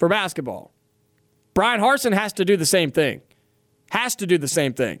for basketball. Bryan Harsin has to do the same thing.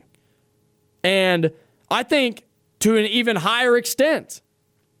 And I think to an even higher extent.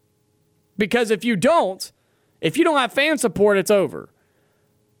 Because if you don't have fan support, it's over.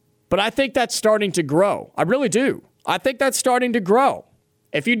 But I think that's starting to grow. I really do. I think that's starting to grow.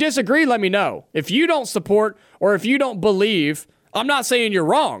 If you disagree, let me know. If you don't support or if you don't believe, I'm not saying you're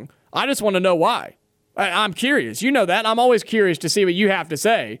wrong. I just want to know why. I'm curious. You know that. I'm always curious to see what you have to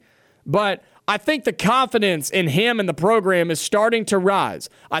say. But I think the confidence in him and the program is starting to rise.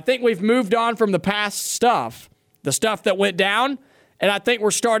 I think we've moved on from the past stuff, the stuff that went down, and I think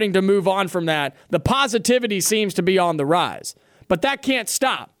we're starting to move on from that. The positivity seems to be on the rise. But that can't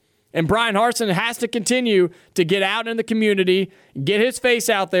stop. And Bryan Harsin has to continue to get out in the community, get his face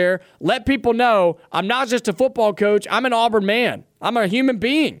out there, let people know I'm not just a football coach, I'm an Auburn man. I'm a human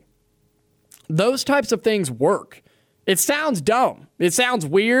being. Those types of things work. It sounds dumb. It sounds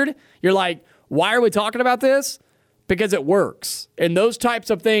weird. You're like, why are we talking about this? Because it works. And those types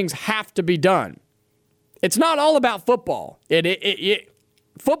of things have to be done. It's not all about football.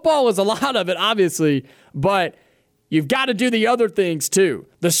 Football is a lot of it, obviously, but you've got to do the other things too.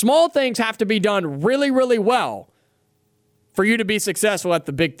 The small things have to be done really, really well for you to be successful at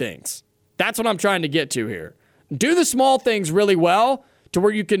the big things. That's what I'm trying to get to here. Do the small things really well to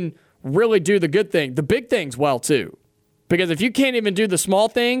where you can really do the good thing, the big things well too. Because if you can't even do the small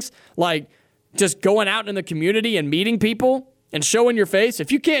things, like just going out in the community and meeting people and showing your face,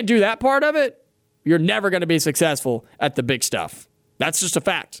 if you can't do that part of it, you're never going to be successful at the big stuff. That's just a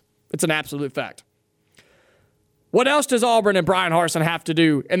fact. It's an absolute fact. What else does Auburn and Bryan Harsin have to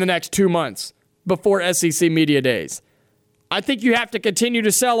do in the next 2 months before SEC Media Days? I think you have to continue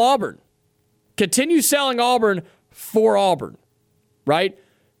to sell Auburn. Continue selling Auburn for Auburn, right?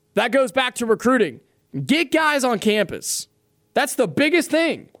 That goes back to recruiting. Get guys on campus. That's the biggest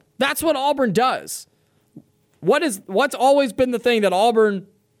thing. That's what Auburn does. What's always been the thing that Auburn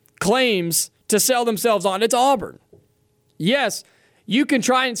claims to sell themselves on? It's Auburn. Yes, you can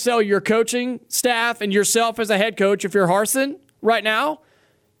try and sell your coaching staff and yourself as a head coach if you're Harsin right now.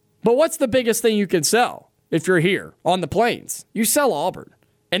 But what's the biggest thing you can sell if you're here on the Plains? You sell Auburn.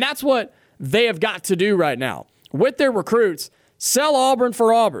 And that's what they have got to do right now. With their recruits, sell Auburn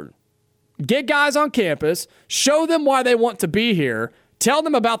for Auburn. Get guys on campus, show them why they want to be here, tell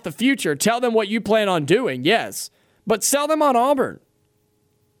them about the future, tell them what you plan on doing, yes, but sell them on Auburn.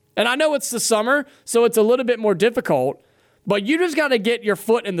 And I know it's the summer, so it's a little bit more difficult, but you just got to get your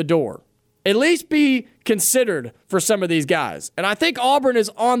foot in the door. At least be considered for some of these guys. And I think Auburn is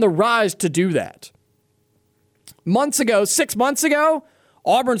on the rise to do that. 6 months ago,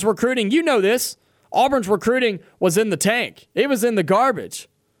 Auburn's recruiting, you know this, Auburn's recruiting was in the tank. It was in the garbage.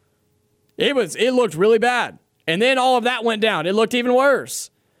 It looked really bad. And then all of that went down. It looked even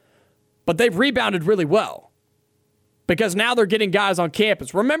worse. But they've rebounded really well. Because now they're getting guys on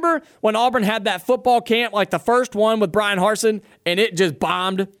campus. Remember when Auburn had that football camp, like the first one with Bryan Harsin, and it just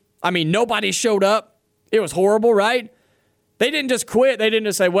bombed? I mean, nobody showed up. It was horrible, right? They didn't just quit. They didn't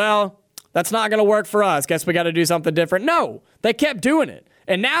just say, well, that's not going to work for us. Guess we got to do something different. No, they kept doing it.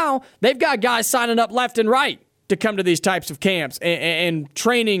 And now they've got guys signing up left and right to come to these types of camps and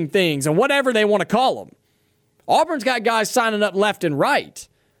training things and whatever they want to call them. Auburn's got guys signing up left and right.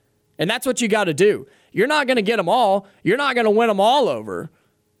 And that's what you got to do. You're not going to get them all. You're not going to win them all over.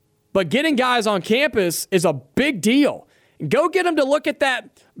 But getting guys on campus is a big deal. Go get them to look at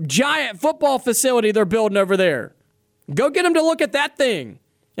that giant football facility they're building over there. Go get them to look at that thing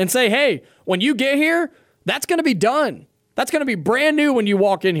and say, hey, when you get here, that's going to be done. That's going to be brand new when you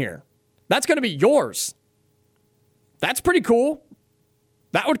walk in here. That's going to be yours. That's pretty cool.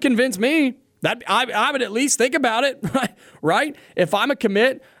 That would convince me. That I would at least think about it, right? If I'm a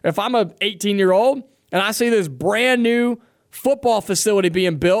commit, if I'm an 18-year-old, and I see this brand new football facility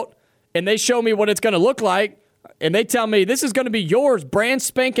being built, and they show me what it's going to look like, and they tell me this is going to be yours, brand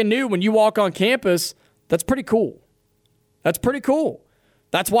spanking new when you walk on campus, that's pretty cool. That's pretty cool.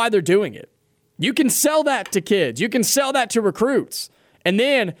 That's why they're doing it. You can sell that to kids. You can sell that to recruits. And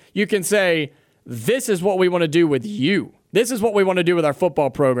then you can say, this is what we want to do with you. This is what we want to do with our football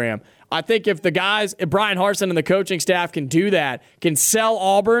program. I think if the guys, if Bryan Harsin and the coaching staff can do that, can sell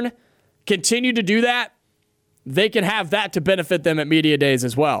Auburn, continue to do that, they can have that to benefit them at media days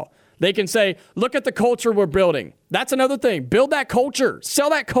as well. They can say, look at the culture we're building. That's another thing. Build that culture. Sell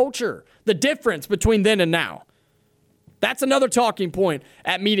that culture. The difference between then and now. That's another talking point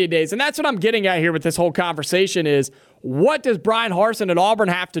at media days. And that's what I'm getting at here with this whole conversation is, what does Bryan Harsin and Auburn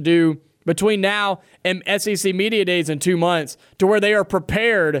have to do between now and SEC media days in 2 months to where they are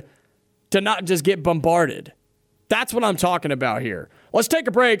prepared to not just get bombarded? That's what I'm talking about here. Let's take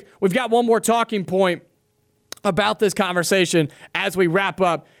a break. We've got one more talking point about this conversation as we wrap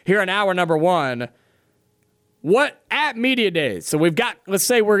up here in hour number one. What at media days? So we've got, let's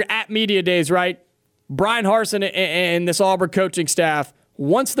say we're at media days, right? Bryan Harsin and this Auburn coaching staff,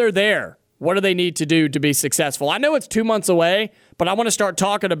 once they're there, what do they need to do to be successful? I know it's 2 months away, but I want to start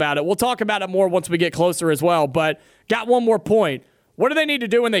talking about it. We'll talk about it more once we get closer as well, but got one more point. What do they need to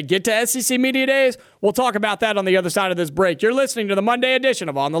do when they get to SEC Media Days? We'll talk about that on the other side of this break. You're listening to the Monday edition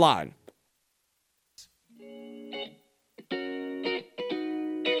of On the Line.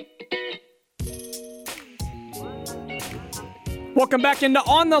 Welcome back into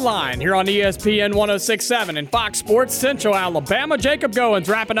On the Line here on ESPN 106.7 and Fox Sports Central Alabama. Jacob Goins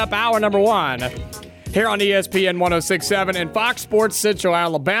wrapping up hour number one here on ESPN 106.7 and Fox Sports Central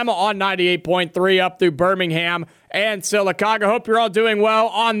Alabama on 98.3 up through Birmingham and Sylacauga. Hope you're all doing well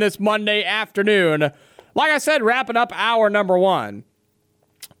on this Monday afternoon. Like I said, wrapping up hour number one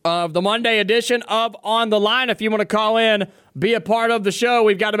of the Monday edition of On the Line. If you want to call in, be a part of the show,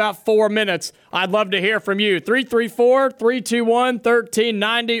 we've got about 4 minutes. I'd love to hear from you.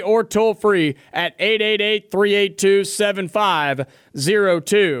 334-321-1390 or toll free at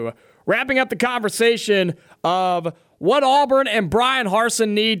 888-382-7502. Wrapping up the conversation of what Auburn and Bryan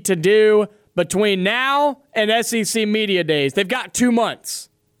Harsin need to do between now and SEC Media Days. They've got 2 months.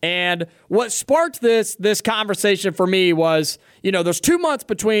 And what sparked this conversation for me was, there's 2 months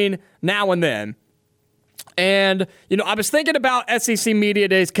between now and then. And, I was thinking about SEC Media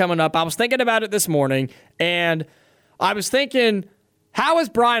Days coming up. I was thinking about it this morning, and I was thinking, how is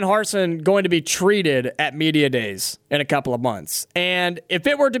Bryan Harsin going to be treated at Media Days in a couple of months? And if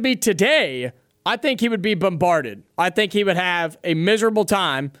it were to be today, I think he would be bombarded. I think he would have a miserable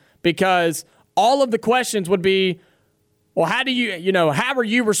time because all of the questions would be, well, how are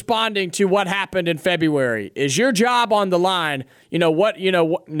you responding to what happened in February? Is your job on the line?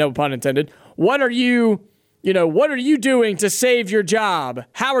 No pun intended. What are you doing to save your job?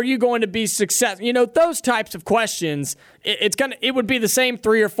 How are you going to be successful? Those types of questions. It would be the same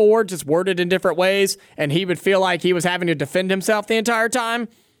 3 or 4, just worded in different ways, and he would feel like he was having to defend himself the entire time.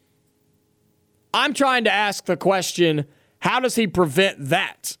 I'm trying to ask the question, how does he prevent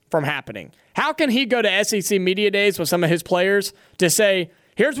that from happening? How can he go to SEC Media Days with some of his players to say,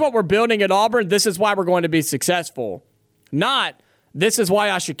 here's what we're building at Auburn, this is why we're going to be successful, not this is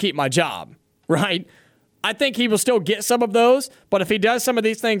why I should keep my job, right? I think he will still get some of those, but if he does some of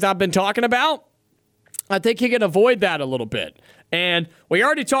these things I've been talking about, I think he can avoid that a little bit. And we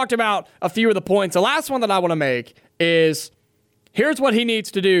already talked about a few of the points. The last one that I want to make is, here's what he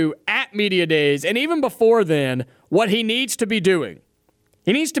needs to do at Media Days, and even before then, what he needs to be doing.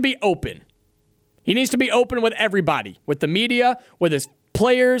 He needs to be open. He needs to be open with everybody, with the media, with his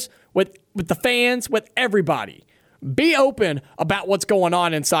players, with the fans, with everybody. Be open about what's going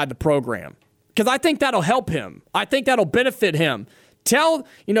on inside the program, because I think that'll help him. I think that'll benefit him. Give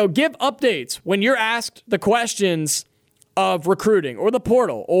updates when you're asked the questions of recruiting or the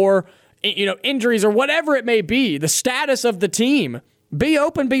portal or injuries or whatever it may be, the status of the team. Be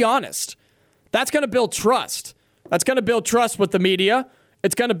open, be honest. That's going to build trust. That's going to build trust with the media.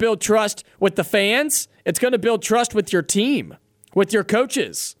 It's going to build trust with the fans. It's going to build trust with your team, with your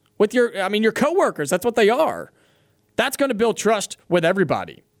coaches, with your coworkers. That's what they are. That's going to build trust with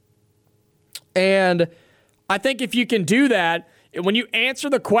everybody. And I think if you can do that, when you answer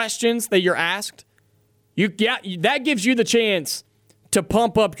the questions that you're asked, that gives you the chance to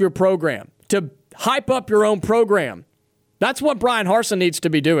pump up your program, to hype up your own program. That's what Bryan Harsin needs to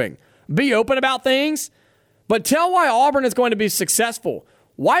be doing. Be open about things, but tell why Auburn is going to be successful.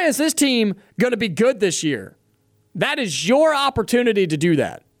 Why is this team going to be good this year? That is your opportunity to do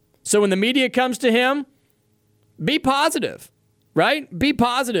that. So when the media comes to him, be positive, right? Be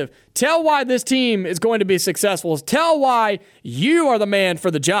positive. Tell why this team is going to be successful. Tell why you are the man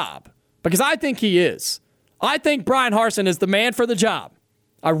for the job, because I think he is. I think Bryan Harsin is the man for the job.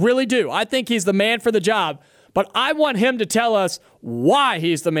 I really do. I think he's the man for the job, but I want him to tell us why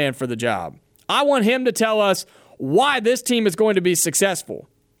he's the man for the job. I want him to tell us why this team is going to be successful.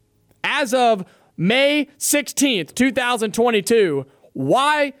 As of May 16th, 2022,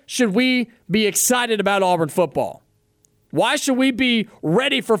 why should we be excited about Auburn football? Why should we be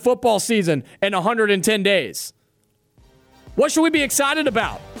ready for football season in 110 days? What should we be excited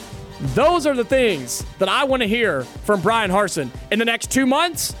about? Those are the things that I want to hear from Bryan Harsin in the next 2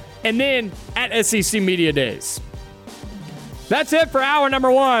 months and then at SEC Media Days. That's it for hour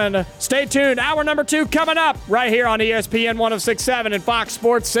number one. Stay tuned. Hour number two coming up right here on ESPN 106.7 and Fox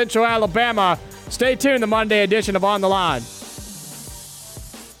Sports Central Alabama. Stay tuned, the Monday edition of On the Line.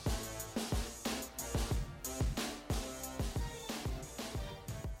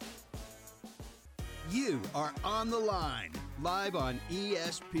 You are On the Line, live on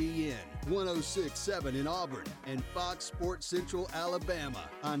ESPN 106.7 in Auburn and Fox Sports Central Alabama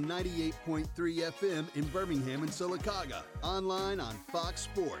on 98.3 FM in Birmingham and Sylacauga. Online on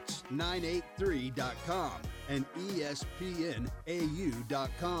foxsports983.com and espnau.com.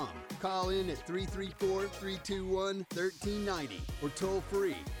 Call in at 334-321-1390 or toll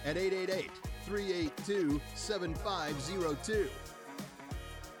free at 888-382-7502.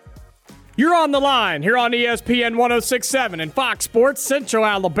 You're On the Line here on ESPN 106.7 and Fox Sports Central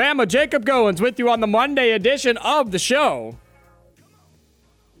Alabama. Jacob Goins with you on the Monday edition of the show.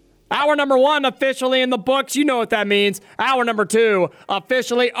 Hour number one officially in the books. You know what that means. Hour number two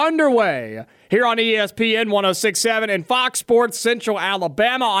officially underway here on ESPN 106.7 and Fox Sports Central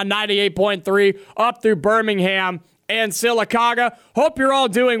Alabama on 98.3 up through Birmingham and Sylacauga. Hope you're all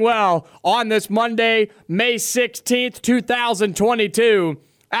doing well on this Monday, May 16th, 2022.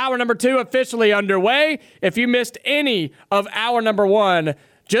 Hour number two officially underway. If you missed any of hour number one,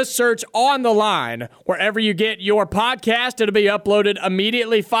 just search On the Line wherever you get your podcast. It'll be uploaded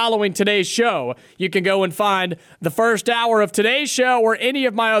immediately following today's show. You can go and find the first hour of today's show or any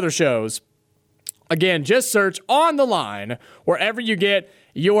of my other shows. Again, just search On the Line wherever you get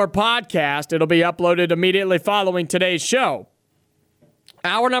your podcast. It'll be uploaded immediately following today's show.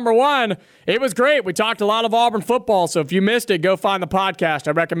 Hour number one, it was great. We talked a lot of Auburn football, so if you missed it, go find the podcast.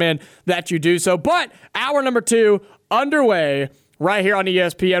 I recommend that you do so. But hour number two underway right here on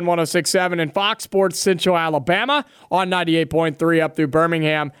ESPN 106.7 and Fox Sports Central Alabama on 98.3 up through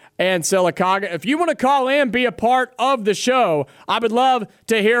Birmingham and Sylacauga. If you want to call in, be a part of the show, I would love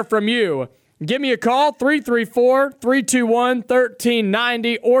to hear from you. Give me a call,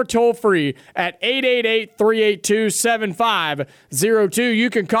 334-321-1390, or toll free at 888-382-7502.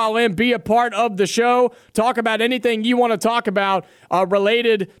 You can call in, be a part of the show, talk about anything you want to talk about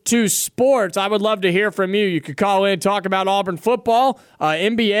related to sports. I would love to hear from you. You could call in, talk about Auburn football,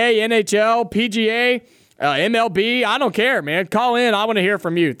 NBA, NHL, PGA, MLB. I don't care, man. Call in. I want to hear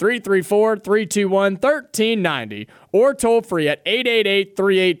from you. 334-321-1390 or toll free at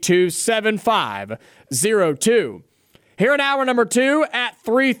 888-382-7502. Here in hour number 2 at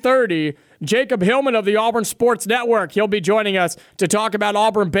 3:30, Jacob Hillman of the Auburn Sports Network. He'll be joining us to talk about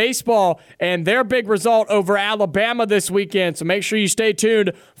Auburn baseball and their big result over Alabama this weekend. So make sure you stay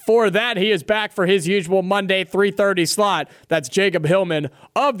tuned for that. He is back for his usual Monday 3:30 slot. That's Jacob Hillman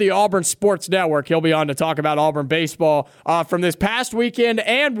of the Auburn Sports Network. He'll be on to talk about Auburn baseball from this past weekend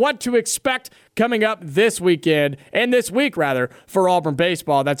and what to expect coming up this weekend, and this week rather, for Auburn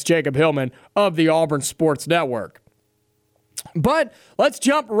baseball. That's Jacob Hillman of the Auburn Sports Network. But let's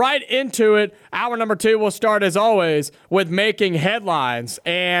jump right into it. Hour number 2 will start, as always, with making headlines.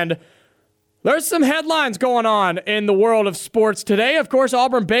 And there's some headlines going on in the world of sports today. Of course,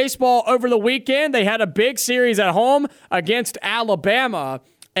 Auburn baseball over the weekend, they had a big series at home against Alabama.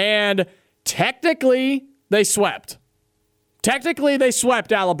 And technically, they swept. Technically, they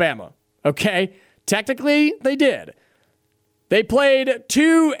swept Alabama. Okay? Technically, they did. They played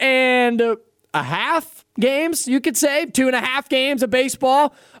 2.5 games, you could say, 2.5 games of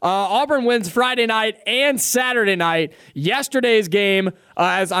baseball. Auburn wins Friday night and Saturday night. Yesterday's game,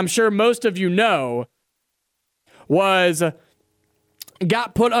 as I'm sure most of you know,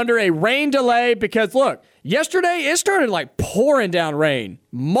 got put under a rain delay because, look, yesterday it started like pouring down rain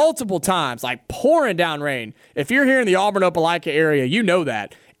multiple times, like pouring down rain. If you're here in the Auburn-Opelika area, you know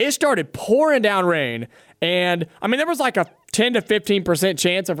that. It started pouring down rain, and, I mean, there was like a 10 to 15%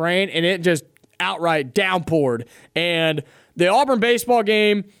 chance of rain, and it just outright downpoured, and the Auburn baseball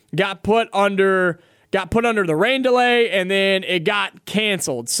game got put under the rain delay, and then it got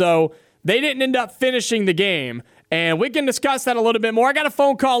canceled. So they didn't end up finishing the game, and we can discuss that a little bit more. I got a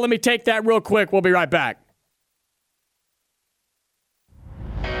phone call. Let me take that real quick. We'll be right back.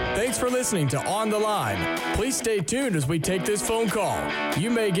 Thanks for listening to On the Line. Please stay tuned as we take this phone call. You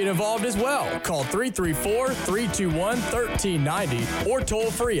may get involved as well. Call 334-321-1390 or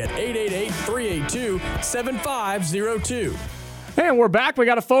toll free at 888-382-7502. And we're back. We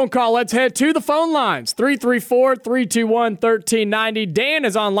got a phone call. Let's head to the phone lines. 334-321-1390. Dan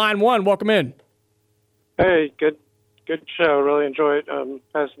is on line 1. Welcome in. Hey, good show. Really enjoy it.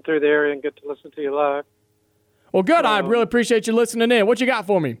 Passing through the area and get to listen to you live. Well, good. I really appreciate you listening in. What you got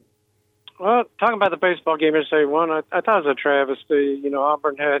for me? Well, talking about the baseball game yesterday, I thought it was a travesty. You know,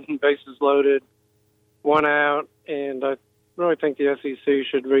 Auburn had bases loaded, 1 out, and I really think the SEC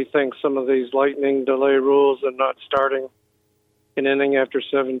should rethink some of these lightning delay rules and not starting an inning after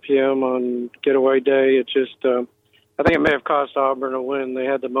 7 p.m. on getaway day. It just, I think it may have cost Auburn a win. They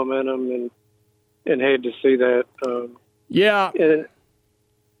had the momentum and hated to see that. Yeah. And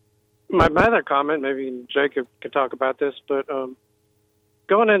my other comment, maybe Jacob could talk about this, but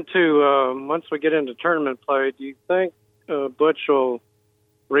going into, once we get into tournament play, do you think Butch will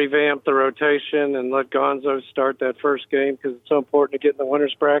revamp the rotation and let Gonzo start that first game because it's so important to get in the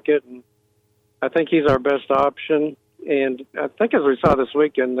winner's bracket? And I think he's our best option. And I think as we saw this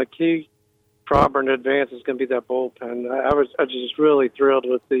weekend, the key for Auburn to advance is going to be that bullpen. I was just really thrilled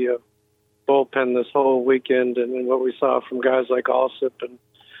with the bullpen this whole weekend and what we saw from guys like Alsip and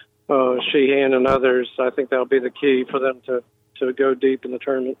Sheehan and others. I think that'll be the key for them to go deep in the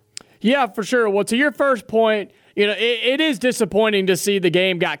tournament. Yeah, for sure. Well, to your first point, you know, it is disappointing to see the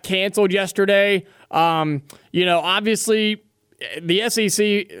game got canceled yesterday. You know, obviously the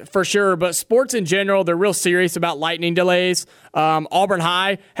SEC for sure, but sports in general, they're real serious about lightning delays. Auburn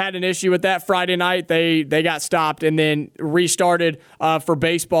High had an issue with that Friday night. They got stopped and then restarted for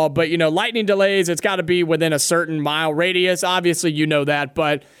baseball. But, you know, lightning delays, it's got to be within a certain mile radius. Obviously, you know that.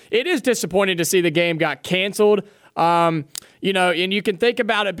 But it is disappointing to see the game got canceled. You know, and you can think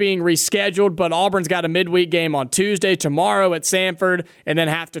about it being rescheduled, but Auburn's got a midweek game on Tuesday, tomorrow at Sanford, and then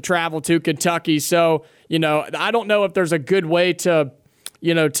have to travel to Kentucky. So, you know, I don't know if there's a good way to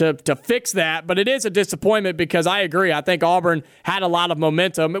fix that, but it is a disappointment because I agree. I think Auburn had a lot of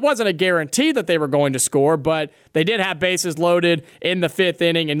momentum. It wasn't a guarantee that they were going to score, but they did have bases loaded in the 5th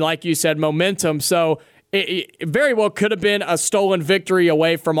inning, and like you said, momentum. So it very well could have been a stolen victory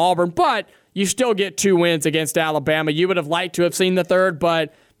away from Auburn, but you still get 2 wins against Alabama. You would have liked to have seen the 3rd,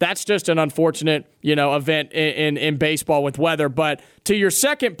 but that's just an unfortunate, you know, event in baseball with weather. But to your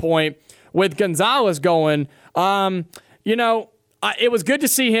second point, with Gonzalez going, you know, it was good to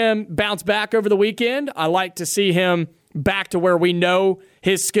see him bounce back over the weekend. I like to see him back to where we know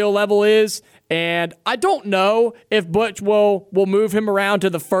his skill level is. And I don't know if Butch will move him around to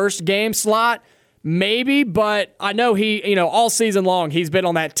the first game slot. Maybe, but I know he, you know, all season long he's been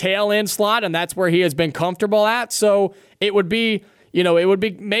on that tail end slot, and that's where he has been comfortable at. So it would be, you know,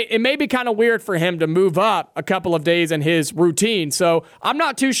 it may be kind of weird for him to move up a couple of days in his routine. So I'm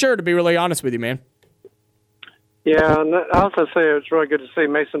not too sure, to be really honest with you, man. Yeah, and I also say it's really good to see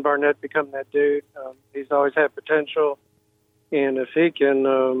Mason Barnett become that dude. He's always had potential, and if he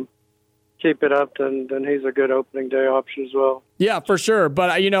can keep it up, then he's a good opening day option as well. Yeah, for sure. But,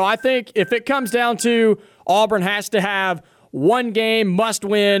 I think if it comes down to Auburn has to have one game, must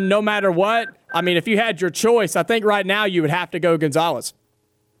win, no matter what, I mean, if you had your choice, I think right now you would have to go Gonzalez.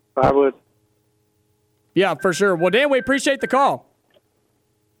 I would. Yeah, for sure. Well, Dan, we appreciate the call.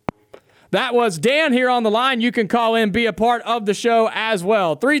 That was Dan here on the line. You can call in, be a part of the show as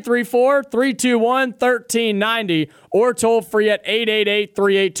well. 334-321-1390 or toll free at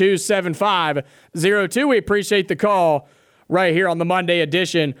 888-382-7502. We appreciate the call right here on the Monday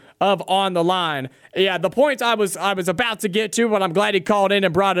edition of On the Line. Yeah, the points I was about to get to, but I'm glad he called in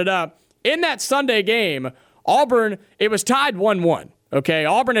and brought it up. In that Sunday game, Auburn, it was tied 1-1. Okay,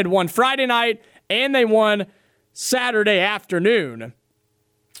 Auburn had won Friday night and they won Saturday afternoon.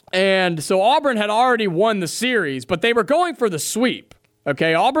 And so Auburn had already won the series, but they were going for the sweep.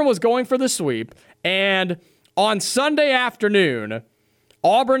 Okay, Auburn was going for the sweep. And on Sunday afternoon,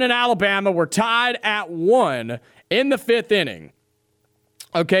 Auburn and Alabama were tied at 1 in the 5th inning.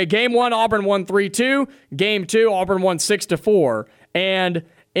 Okay, game 1, Auburn won 3-2. Game 2, Auburn won 6-4. And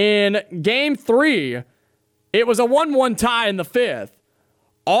in game 3, it was a 1-1 tie in the 5th.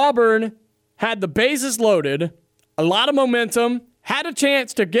 Auburn had the bases loaded, a lot of momentum, had a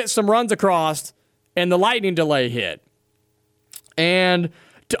chance to get some runs across, and the lightning delay hit. And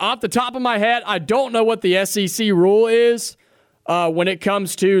off the top of my head, I don't know what the SEC rule is when it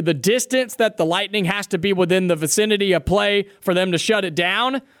comes to the distance that the lightning has to be within the vicinity of play for them to shut it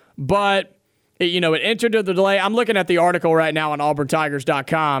down. But, it entered the delay. I'm looking at the article right now on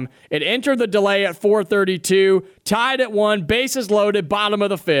auburntigers.com. It entered the delay at 4:32, tied at 1, bases loaded, bottom of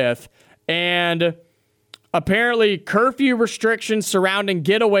the 5th. And apparently, curfew restrictions surrounding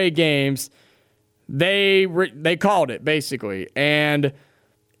getaway games, they called it, basically. And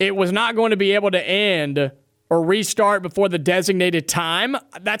it was not going to be able to end or restart before the designated time.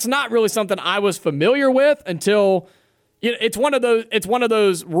 That's not really something I was familiar with until it's one of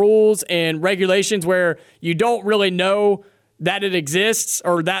those rules and regulations where you don't really know that it exists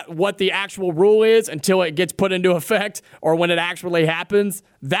or that what the actual rule is until it gets put into effect or when it actually happens.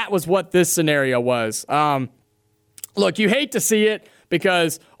 That was what this scenario was. Look, you hate to see it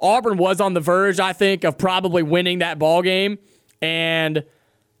because Auburn was on the verge, I think, of probably winning that ball game. And,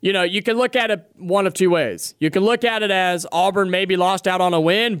 you can look at it one of two ways. You can look at it as Auburn maybe lost out on a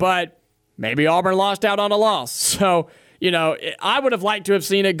win, but maybe Auburn lost out on a loss. So, I would have liked to have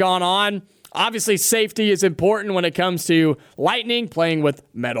seen it gone on. Obviously, safety is important when it comes to lightning, playing with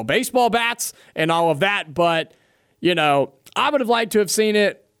metal baseball bats and all of that. But, I would have liked to have seen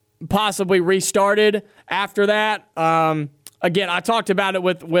it possibly restarted after that. Again, I talked about it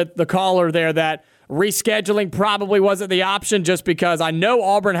with the caller there that rescheduling probably wasn't the option just because I know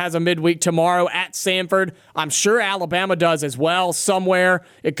Auburn has a midweek tomorrow at Samford. I'm sure Alabama does as well somewhere.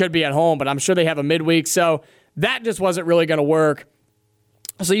 It could be at home, but I'm sure they have a midweek. So that just wasn't really going to work.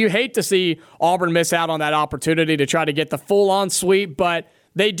 So you hate to see Auburn miss out on that opportunity to try to get the full-on sweep, but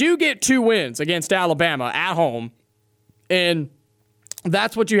they do get 2 wins against Alabama at home, and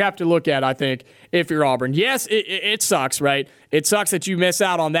that's what you have to look at, I think, if you're Auburn. Yes, it sucks, right? It sucks that you miss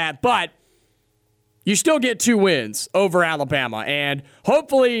out on that, but you still get 2 wins over Alabama, and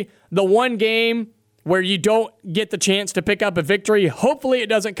hopefully the one game where you don't get the chance to pick up a victory, hopefully it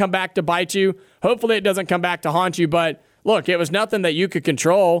doesn't come back to bite you. Hopefully it doesn't come back to haunt you, but look, it was nothing that you could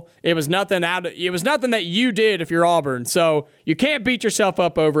control. It was nothing that you did if you're Auburn. So you can't beat yourself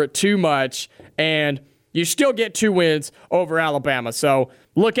up over it too much, and you still get 2 wins over Alabama. So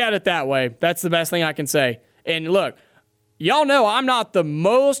look at it that way. That's the best thing I can say. And look, y'all know I'm not the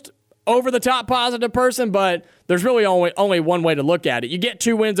most over-the-top positive person, but there's really only one way to look at it. You get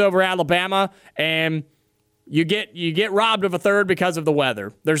 2 wins over Alabama, and you get robbed of a third because of the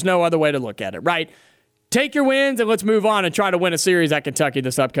weather. There's no other way to look at it, right? Take your wins and let's move on and try to win a series at Kentucky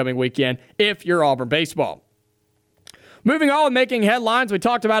this upcoming weekend if you're Auburn baseball. Moving on, making headlines. We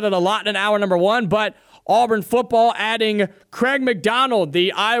talked about it a lot in hour number 1, but Auburn football adding Craig McDonald,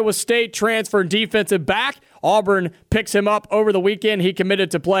 the Iowa State transfer defensive back. Auburn picks him up over the weekend. He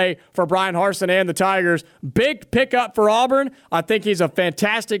committed to play for Bryan Harsin and the Tigers. Big pickup for Auburn. I think he's a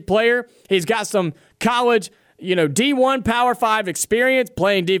fantastic player. He's got some college, D1 Power 5 experience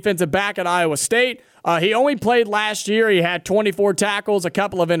playing defensive back at Iowa State. He only played last year. He had 24 tackles, a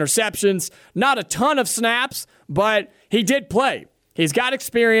couple of interceptions, not a ton of snaps, but he did play. He's got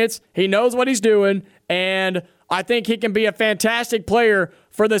experience. He knows what he's doing, and I think he can be a fantastic player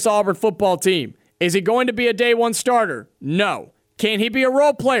for this Auburn football team. Is he going to be a day 1 starter? No. Can he be a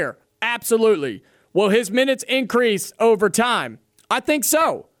role player? Absolutely. will his minutes increase over time? I think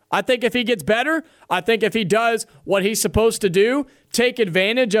so. I think if he gets better, I think if he does what he's supposed to do, take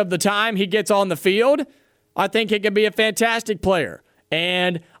advantage of the time he gets on the field, I think he can be a fantastic player.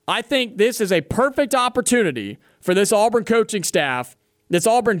 And I think this is a perfect opportunity for this Auburn coaching staff, this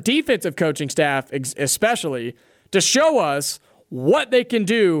Auburn defensive coaching staff especially, to show us what they can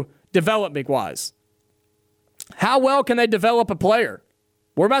do development-wise. How well can they develop a player?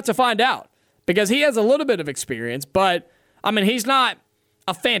 We're about to find out because he has a little bit of experience, but, I mean, he's not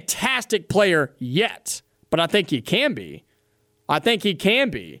a fantastic player yet, but I think he can be. I think he can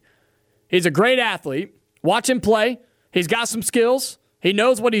be. He's a great athlete. Watch him play. He's got some skills. He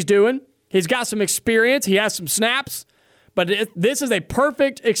knows what he's doing. He's got some experience. He has some snaps. But this is a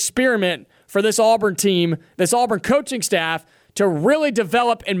perfect experiment for this Auburn team, this Auburn coaching staff, to really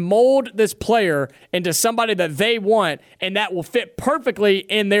develop and mold this player into somebody that they want and that will fit perfectly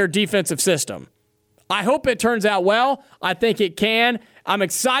in their defensive system. I hope it turns out well. I think it can. I'm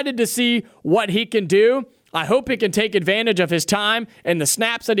excited to see what he can do. I hope he can take advantage of his time and the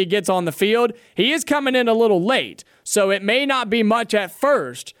snaps that he gets on the field. He is coming in a little late, so it may not be much at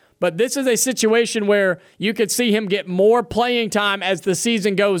first, but this is a situation where you could see him get more playing time as the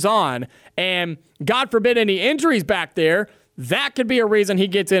season goes on. And God forbid any injuries back there, that could be a reason he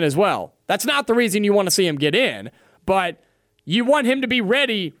gets in as well. That's not the reason you want to see him get in, but you want him to be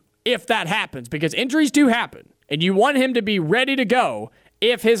ready if that happens, because injuries do happen, and you want him to be ready to go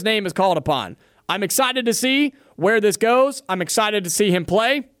if his name is called upon. I'm excited to see where this goes. I'm excited to see him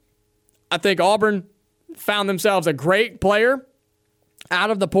play. I think Auburn found themselves a great player out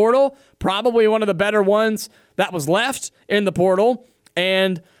of the portal, probably one of the better ones that was left in the portal.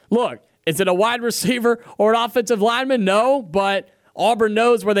 And look, is it a wide receiver or an offensive lineman? No, but Auburn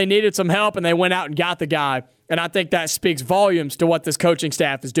knows where they needed some help, and they went out and got the guy. And I think that speaks volumes to what this coaching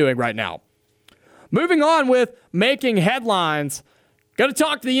staff is doing right now. Moving on with making headlines, got to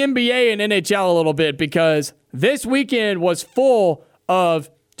talk to the NBA and NHL a little bit because this weekend was full of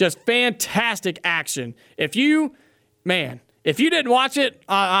just fantastic action. If you didn't watch it,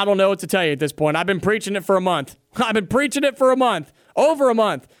 I don't know what to tell you at this point. I've been preaching it for a month. Over a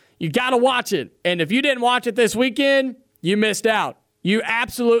month. You got to watch it. And if you didn't watch it this weekend, you missed out. You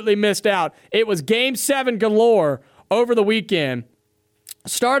absolutely missed out. It was Game 7 galore over the weekend.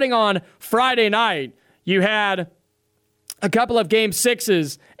 Starting on Friday night, you had a couple of Game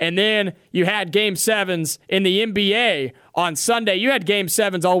 6s, and then you had Game 7s in the NBA on Sunday. You had Game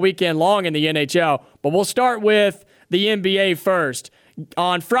 7s all weekend long in the NHL, but we'll start with the NBA first.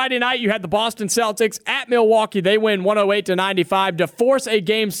 On Friday night, you had the Boston Celtics at Milwaukee. They win 108-95 to force a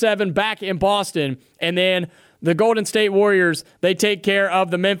Game 7 back in Boston, and then the Golden State Warriors, they take care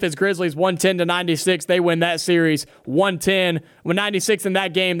of the Memphis Grizzlies 110-96. They win that series 110. With 96 in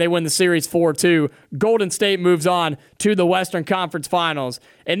that game, they win the series 4-2. Golden State moves on to the Western Conference Finals.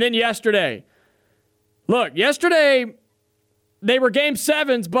 And then yesterday, they were Game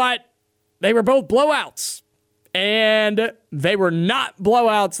 7s, but they were both blowouts. And they were not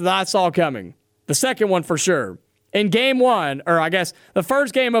blowouts that I saw coming. The second one for sure. In Game 1, or I guess the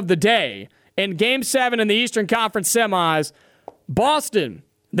first game of the day, in Game 7 in the Eastern Conference semis, Boston,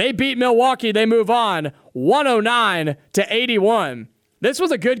 they beat Milwaukee. They move on 109-81. This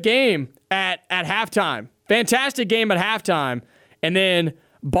was a good game at halftime. Fantastic game at halftime. And then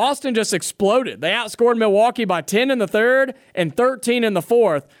Boston just exploded. They outscored Milwaukee by 10 in the third and 13 in the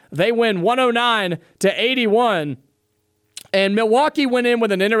fourth. They win 109-81. And Milwaukee went in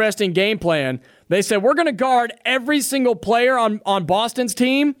with an interesting game plan. They said, we're going to guard every single player on Boston's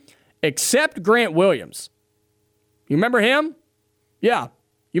team except Grant Williams. You remember him? Yeah.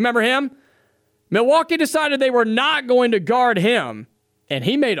 You remember him? Milwaukee decided they were not going to guard him, and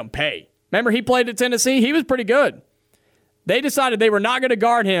he made them pay. Remember he played at Tennessee? He was pretty good. They decided they were not going to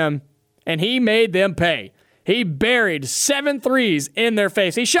guard him, and he made them pay. He buried 7 threes in their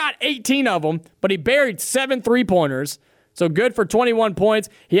face. He shot 18 of them, but he buried 7 3-pointers. So good for 21 points.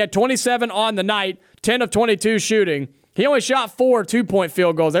 He had 27 on the night, 10 of 22 shooting. He only shot 4 2-point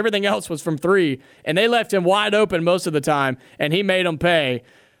field goals. Everything else was from 3, and they left him wide open most of the time, and he made them pay.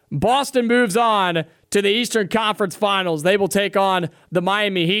 Boston moves on to the Eastern Conference Finals. They will take on the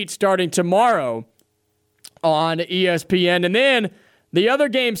Miami Heat starting tomorrow on ESPN. And then the other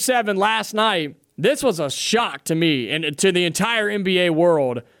Game 7 last night, this was a shock to me and to the entire NBA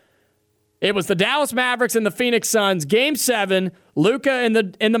world. It was the Dallas Mavericks and the Phoenix Suns. Game 7, Luka and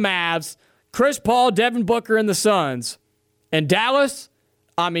the Mavs, Chris Paul, Devin Booker, and the Suns. And Dallas,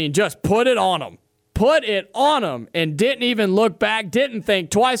 just put it on them. put it on them and didn't even look back, didn't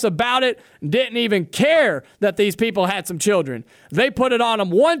think twice about it, didn't even care that these people had some children. They put it on them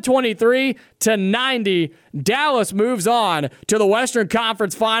 123-90. Dallas moves on to the Western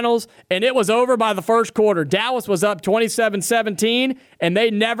Conference Finals, and it was over by the first quarter. Dallas was up 27-17, and they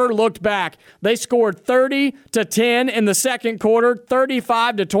never looked back. They scored 30-10 in the second quarter,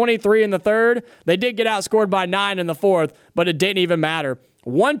 35-23 in the third. They did get outscored by 9 in the fourth, but it didn't even matter.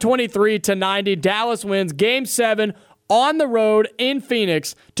 123-90. Dallas wins Game 7 on the road in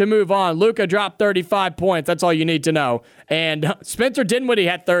Phoenix to move on. Luka dropped 35 points. That's all you need to know. And Spencer Dinwiddie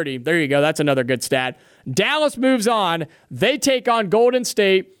had 30. There you go. That's another good stat. Dallas moves on. They take on Golden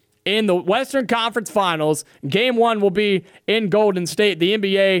State in the Western Conference Finals. Game 1 will be in Golden State. The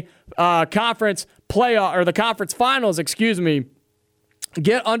NBA conference playoff, or the conference finals,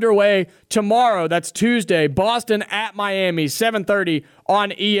 get underway tomorrow. That's Tuesday. Boston at Miami, 7:30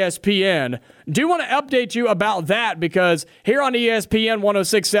 on ESPN. Do want to update you about that because here on ESPN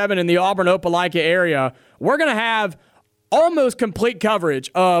 106.7 in the Auburn-Opelika area, we're going to have almost complete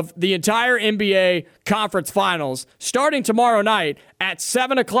coverage of the entire NBA conference finals starting tomorrow night at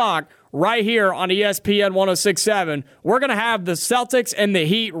 7 o'clock right here on ESPN 106.7. We're going to have the Celtics and the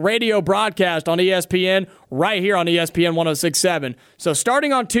Heat radio broadcast on ESPN right here on ESPN 106.7. So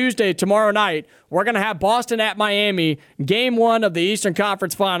starting on Tuesday, tomorrow night, we're going to have Boston at Miami, Game 1 of the Eastern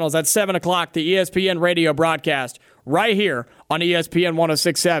Conference Finals at 7 o'clock, the ESPN radio broadcast right here on ESPN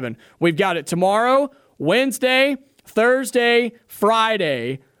 106.7. We've got it tomorrow, Wednesday, Thursday,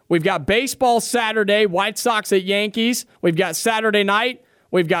 Friday. We've got baseball Saturday, White Sox at Yankees. We've got Saturday night.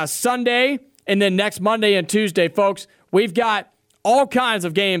 We've got Sunday, and then next Monday and Tuesday, folks, we've got all kinds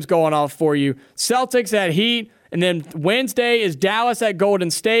of games going off for you. Celtics at Heat, and then Wednesday is Dallas at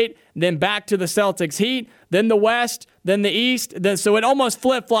Golden State, then back to the Celtics Heat, then the West, then the East. So it almost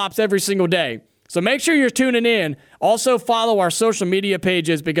flip-flops every single day. So make sure you're tuning in. Also follow our social media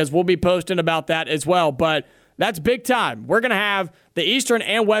pages because we'll be posting about that as well. But that's big time. We're going to have the Eastern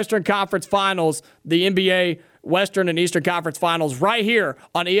and Western Conference Finals, the NBA Western and Eastern Conference Finals right here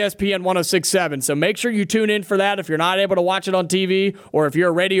on ESPN 106.7. So make sure you tune in for that. If you're not able to watch it on TV or if you're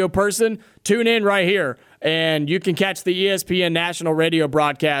a radio person, tune in right here. And you can catch the ESPN national radio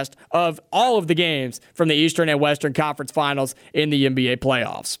broadcast of all of the games from the Eastern and Western Conference Finals in the NBA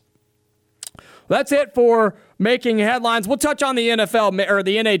playoffs. That's it for making headlines. We'll touch on the NFL, or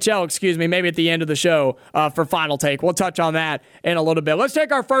the NHL, maybe at the end of the show for Final Take. We'll touch on that in a little bit. Let's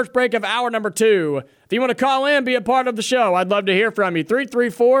take our first break of hour number 2. If you want to call in, be a part of the show, I'd love to hear from you.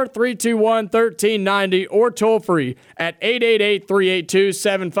 334-321-1390 or toll free at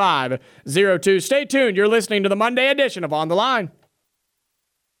 888-382-7502. Stay tuned. You're listening to the Monday edition of On the Line.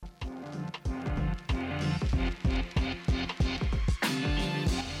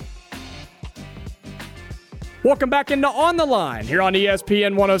 Welcome back into On the Line here on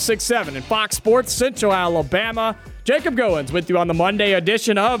ESPN 106.7 and Fox Sports Central Alabama. Jacob Goins with you on the Monday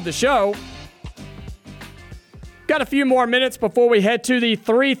edition of the show. Got a few more minutes before we head to the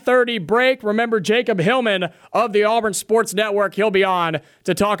 3:30 break. Remember, Jacob Hillman of the Auburn Sports Network, he'll be on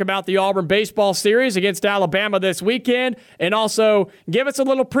to talk about the Auburn baseball series against Alabama this weekend and also give us a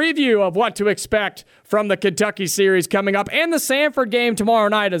little preview of what to expect from the Kentucky series coming up and the Samford game tomorrow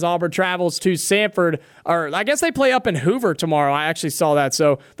night as Auburn travels to Samford. Or I guess they play up in Hoover tomorrow. I actually saw that.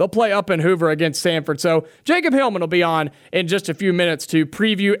 So they'll play up in Hoover against Samford. So Jacob Hillman will be on in just a few minutes to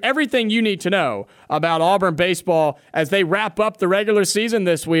preview everything you need to know about Auburn baseball as they wrap up the regular season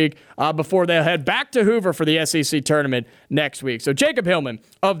this week before they'll head back to Hoover for the SEC tournament next week. So Jacob Hillman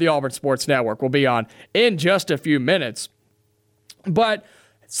of the Auburn Sports Network will be on in just a few minutes. But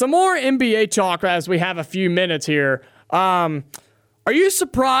some more NBA talk as we have a few minutes here. Are you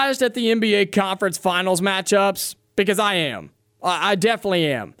surprised at the NBA Conference Finals matchups? Because I am. I definitely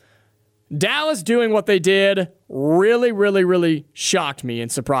am. Dallas doing what they did really, really, really shocked me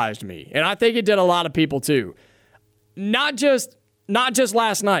and surprised me. And I think it did a lot of people too. Not just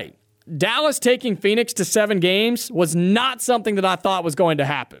last night. Dallas taking Phoenix to 7 games was not something that I thought was going to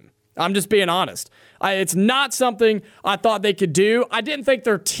happen. I'm just being honest. It's not something I thought they could do. I didn't think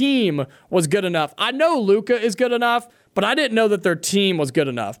their team was good enough. I know Luka is good enough, but I didn't know that their team was good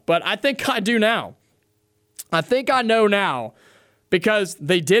enough. But I think I do now. I think I know now because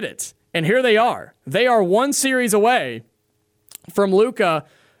they did it. And here they are. They are 1 series away from Luka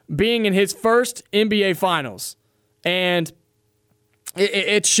being in his first NBA Finals. And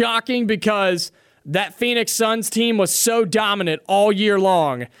it's shocking because that Phoenix Suns team was so dominant all year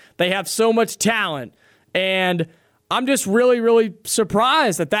long. They have so much talent. And I'm just really, really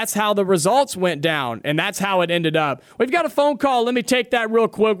surprised that that's how the results went down. And that's how it ended up. We've got a phone call. Let me take that real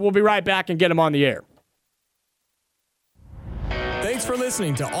quick. We'll be right back and get him on the air. Thanks for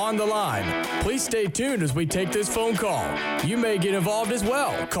listening to On the Line. Please stay tuned as we take this phone call. You may get involved as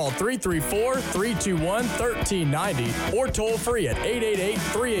well. Call 334-321-1390 or toll free at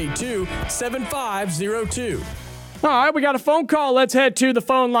 888-382-7502. All right, we got a phone call. Let's head to the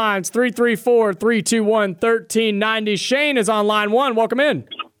phone lines. 334-321-1390. Shane is on line 1. Welcome in. Hey,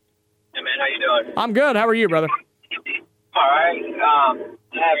 man, how you doing? I'm good. How are you, brother? All right.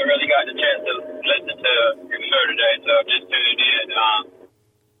 I haven't really gotten a chance to listen to your show today, so I'm just tuning in.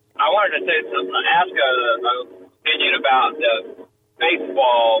 I wanted to say something, ask an opinion about the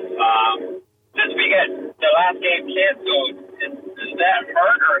baseball. Since we got the last game canceled, does that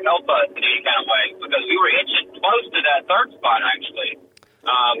hurt or help us in any kind of way? Because we were inching close to that third spot, actually,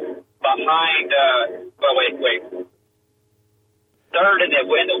 behind. Wait. Third in the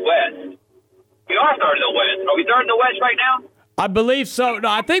West. We are third in the West. Are we third in the West right now? I believe so. No,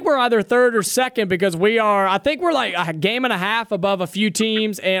 I think we're either third or second because I think we're like a game and a half above a few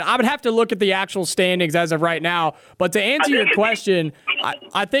teams, and I would have to look at the actual standings as of right now. But to answer your question,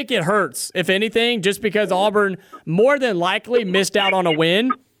 I think it hurts, if anything, just because Auburn more than likely missed out on a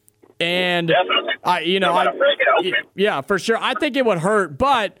win. And, yeah, for sure. I think it would hurt.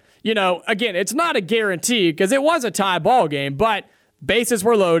 But, again, it's not a guarantee because it was a tie ball game, but bases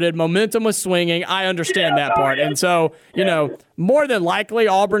were loaded, momentum was swinging. I understand that part. And so, more than likely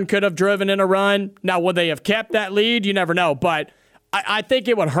Auburn could have driven in a run. Now, would they have kept that lead? You never know. But I think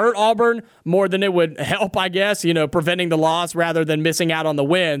it would hurt Auburn more than it would help, I guess, preventing the loss rather than missing out on the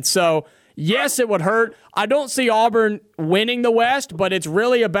win. So, yes, it would hurt. I don't see Auburn winning the West, but it's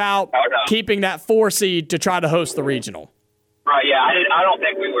really about keeping that 4 seed to try to host the regional. Right, yeah. I don't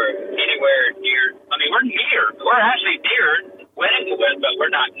think we were anywhere near. I mean, we're near. We're actually near winning the West, but we're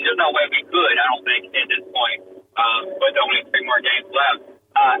not. There's no way we could, I don't think, at this point. With only 3 more games left.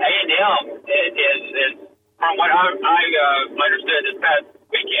 A&M is from what I understood this past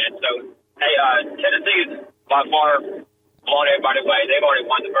weekend. So, Tennessee is by far blown everybody away. They've already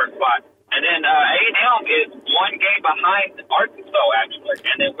won the first spot. And then A&M is 1 game behind Arkansas, actually.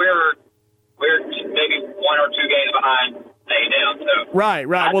 And then we're maybe 1 or 2 games behind A&M. So right.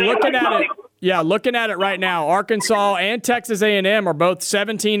 Well, looking at it right now, Arkansas and Texas A&M are both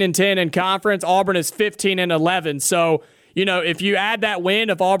 17-10 in conference. Auburn is 15-11. So, if you add that win,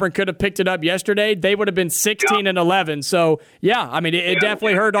 if Auburn could have picked it up yesterday, they would have been 16-11. So, yeah, I mean, it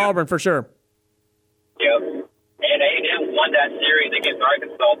definitely hurt Auburn for sure. Yep. And A&M won that series against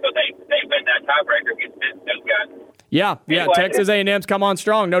Arkansas, so they win that tiebreaker against those guys. Yeah. Anyway, Texas A&M's come on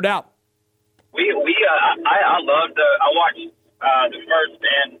strong, no doubt. I watched the first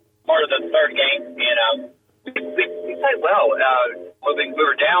and part of the third game, and we played well. When we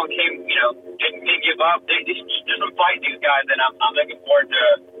were down, didn't give up. They just some fight these guys, and I'm looking forward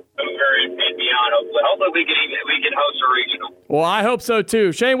to over and beyond. Hopefully we can host a regional. Well, I hope so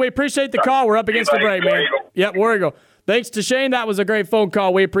too, Shane. We appreciate the call. We're up against the break, man. Yep, War Eagle. Thanks to Shane. That was a great phone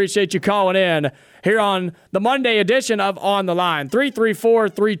call. We appreciate you calling in here on the Monday edition of On the Line.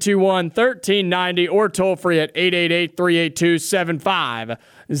 334-321-1390 or toll free at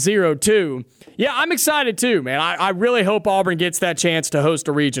 888-382-7502. Yeah, I'm excited too, man. I really hope Auburn gets that chance to host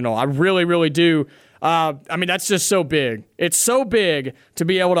a regional. I really, really do. That's just so big. It's so big to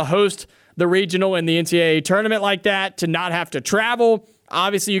be able to host the regional in the NCAA tournament like that, to not have to travel.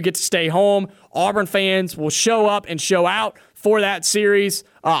 Obviously, you get to stay home. Auburn fans will show up and show out for that series.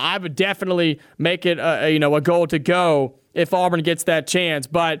 I would definitely make it a goal to go if Auburn gets that chance.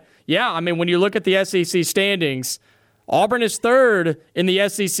 But, yeah, I mean, when you look at the SEC standings, Auburn is third in the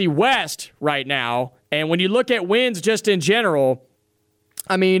SEC West right now. And when you look at wins just in general,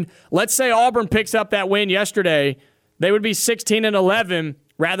 I mean, let's say Auburn picks up that win yesterday, they would be 16-11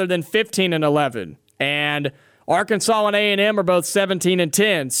 rather than 15-11. And Arkansas and A&M are both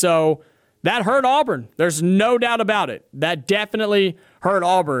 17-10. So that hurt Auburn. There's no doubt about it. That definitely hurt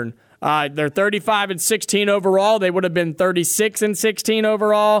Auburn. They're 35-16 overall. They would have been 36-16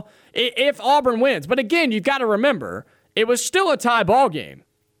 overall if Auburn wins. But again, you've got to remember, it was still a tie ball game.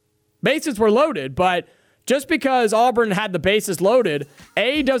 Bases were loaded, but just because Auburn had the bases loaded,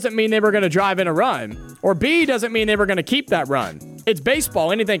 A, doesn't mean they were going to drive in a run, or B, doesn't mean they were going to keep that run. It's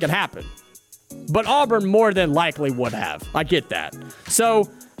baseball. Anything can happen. But Auburn more than likely would have. I get that. So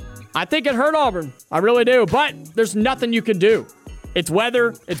I think it hurt Auburn. I really do. But there's nothing you can do. It's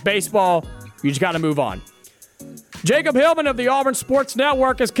weather. It's baseball. You just got to move on. Jacob Hillman of the Auburn Sports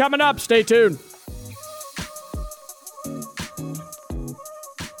Network is coming up. Stay tuned.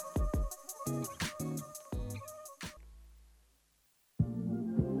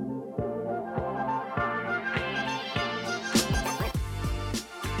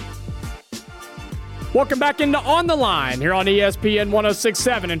 Welcome back into On the Line here on ESPN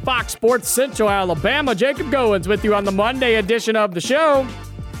 106.7 and Fox Sports Central Alabama. Jacob Goins with you on the Monday edition of the show.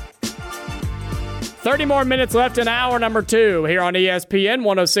 30 more minutes left in hour number 2 here on ESPN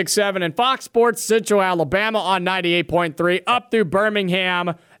 106.7 and Fox Sports Central Alabama on 98.3 up through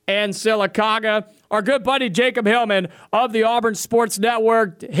Birmingham and Sylacauga. Our good buddy Jacob Hillman of the Auburn Sports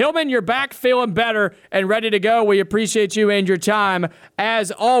Network. Hillman, you're back feeling better and ready to go. We appreciate you and your time as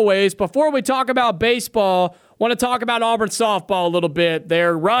always. Before we talk about baseball, want to talk about Auburn softball a little bit.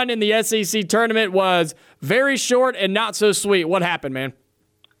 Their run in the SEC tournament was very short and not so sweet. What happened, man?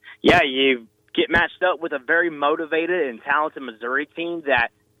 Yeah, you get matched up with a very motivated and talented Missouri team that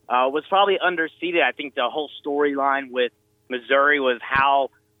was probably underseeded. I think the whole storyline with Missouri was how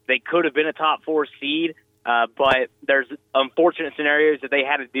they could have been a top 4 seed, but there's unfortunate scenarios that they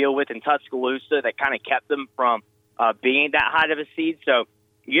had to deal with in Tuscaloosa that kind of kept them from being that high of a seed. So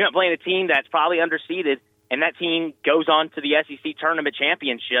you're not playing a team that's probably underseeded, and that team goes on to the SEC tournament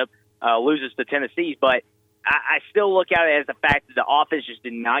championship, loses to Tennessee. But I still look at it as the fact that the offense just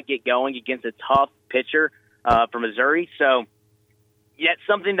did not get going against a tough pitcher for Missouri. So that's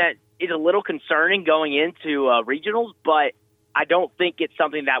something that is a little concerning going into regionals, but I don't think it's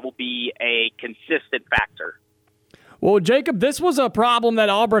something that will be a consistent factor. Well, Jacob, this was a problem that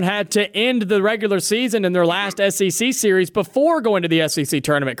Auburn had to end the regular season in their last SEC series before going to the SEC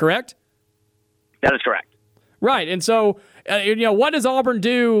tournament, correct? That is correct. Right, and so, what does Auburn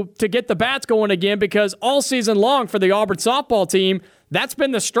do to get the bats going again? Because all season long for the Auburn softball team, that's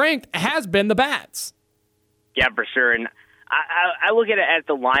been the strength, has been the bats. Yeah, for sure. And I look at it as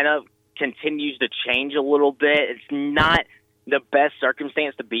the lineup continues to change a little bit. It's not the best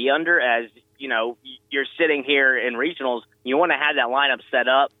circumstance to be under, as you're sitting here in regionals. You want to have that lineup set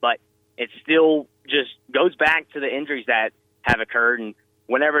up, but it still just goes back to the injuries that have occurred. And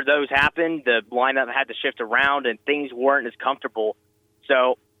whenever those happened, the lineup had to shift around and things weren't as comfortable.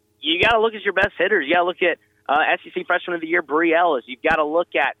 So you got to look at your best hitters. You got to look at SEC Freshman of the Year, Bree Ellis. You've got to look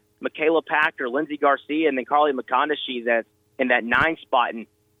at Michaela Packer, Lindsey Garcia, and then Carly McConaughey that's in that 9 spot. And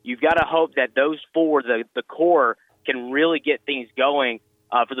you've got to hope that those 4, the core, can really get things going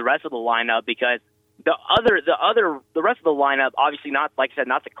for the rest of the lineup, because the rest of the lineup, obviously not, like I said,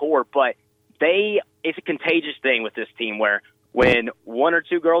 not the core, but it's a contagious thing with this team where when 1 or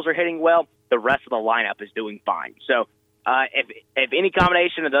 2 girls are hitting well, the rest of the lineup is doing fine. So if any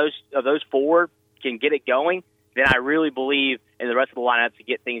combination of those 4 can get it going, then I really believe in the rest of the lineup to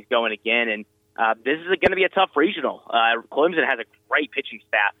get things going again. And this is going to be a tough regional. Clemson has a great pitching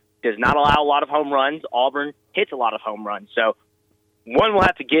staff. Does not allow a lot of home runs. Auburn hits a lot of home runs. So one will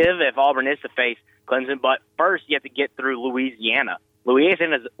have to give if Auburn is to face Clemson. But first, you have to get through Louisiana.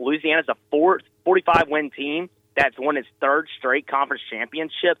 Louisiana's a 45-win team that's won its 3rd straight conference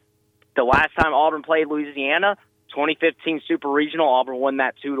championship. The last time Auburn played Louisiana, 2015 Super Regional, Auburn won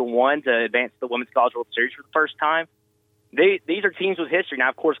that 2-1 to advance to the Women's College World Series for the first time. These are teams with history. Now,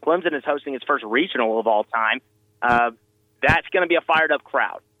 of course, Clemson is hosting its first regional of all time. That's going to be a fired-up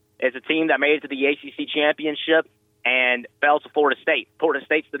crowd. It's a team that made it to the ACC championship and fell to Florida State. Florida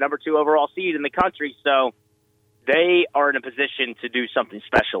State's the number 2 overall seed in the country, so they are in a position to do something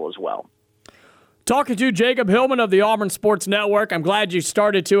special as well. Talking to Jacob Hillman of the Auburn Sports Network. I'm glad you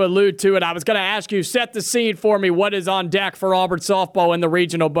started to allude to it. I was going to ask you, set the scene for me, what is on deck for Auburn softball in the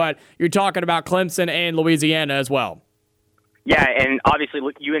regional, but you're talking about Clemson and Louisiana as well. Yeah, and obviously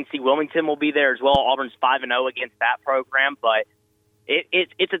UNC Wilmington will be there as well. Auburn's 5-0 against that program, but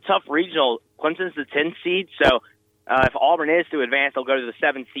it's a tough regional. Clemson's the 10 seed, so if Auburn is to advance, they'll go to the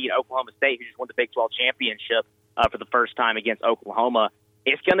 7 seed Oklahoma State, who just won the Big 12 championship for the first time against Oklahoma.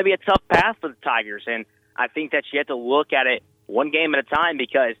 It's going to be a tough path for the Tigers, and I think that you have to look at it one game at a time,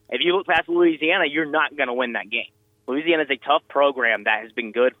 because if you look past Louisiana, you're not going to win that game. Louisiana is a tough program that has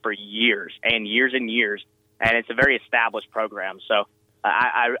been good for years and years and years, and it's a very established program. So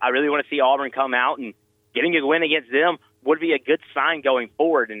I really want to see Auburn come out, and getting a win against them would be a good sign going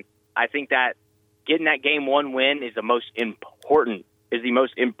forward. And I think that getting that game 1 win is the most important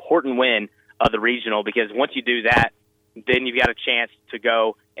win of the regional, because once you do that, then you've got a chance to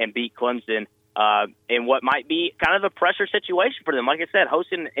go and beat Clemson in what might be kind of a pressure situation for them. Like I said,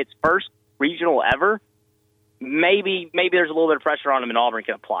 hosting its first regional ever, maybe there's a little bit of pressure on them, and Auburn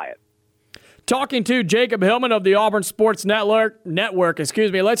can apply it. Talking to Jacob Hillman of the Auburn Sports Network.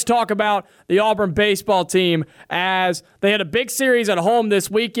 Let's talk about the Auburn baseball team, as they had a big series at home this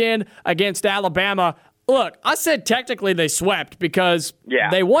weekend against Alabama. Look, I said technically they swept because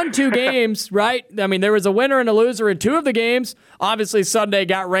they won 2 games, right? I mean, there was a winner and a loser in 2 of the games. Obviously, Sunday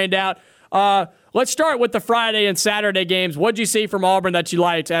got rained out. let's start with the Friday and Saturday games. What'd you see from Auburn that you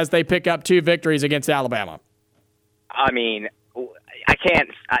liked as they pick up 2 victories against Alabama? I mean, I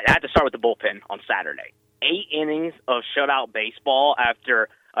had to start with the bullpen on Saturday. 8 innings of shutout baseball after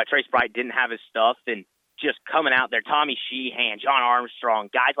Trace Bright didn't have his stuff, and just coming out there, Tommy Sheehan, John Armstrong,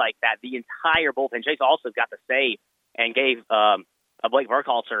 guys like that, the entire bullpen. Chase also got the save and gave Blake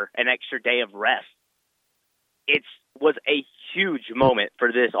Burkhalter an extra day of rest. It was a huge moment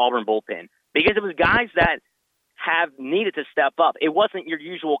for this Auburn bullpen because it was guys that have needed to step up. It wasn't your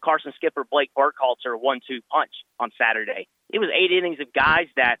usual Carson Skipper, Blake Burkhalter 1-2 punch on Saturday. It was 8 innings of guys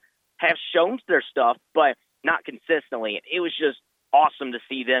that have shown their stuff, but not consistently. It was just awesome to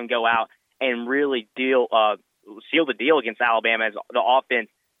see them go out and really seal the deal against Alabama as the offense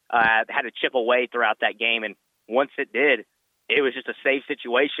had to chip away throughout that game. And once it did, it was just a safe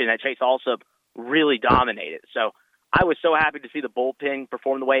situation that Chase Alsop really dominated. So I was so happy to see the bullpen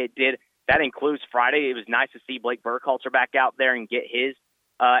perform the way it did. That includes Friday. It was nice to see Blake Burkhalter back out there and get his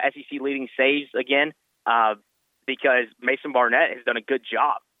SEC leading saves again because Mason Barnett has done a good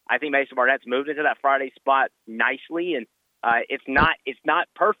job. I think Mason Barnett's moved into that Friday spot nicely, and it's not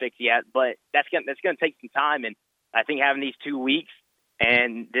perfect yet, but that's going to take some time. And I think having these 2 weeks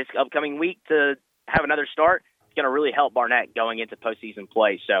and this upcoming week to have another start is going to really help Barnett going into postseason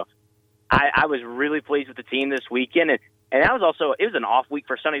play. So I was really pleased with the team this weekend, and that was also it was an off week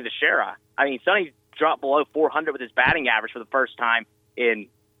for Sonny DeShera. I mean, Sonny dropped below 400 with his batting average for the first time in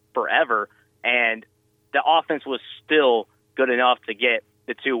forever, and the offense was still good enough to get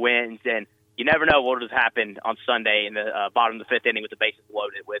the 2 wins. And you never know what would have happened on Sunday in the bottom of the 5th inning with the bases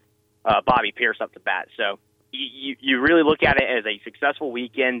loaded with Bobby Pierce up to bat. So you really look at it as a successful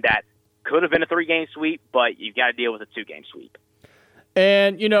weekend that could have been a 3-game sweep, but you've got to deal with a 2-game sweep.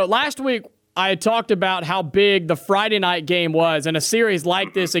 And, last week I had talked about how big the Friday night game was in a series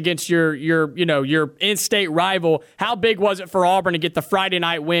like this against your in-state rival. How big was it for Auburn to get the Friday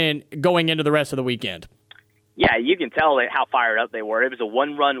night win going into the rest of the weekend? Yeah, you can tell how fired up they were. It was a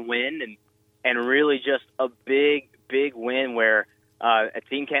 1-run win and really just a big, big win where a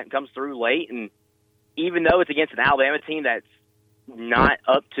team comes through late. And even though it's against an Alabama team that's not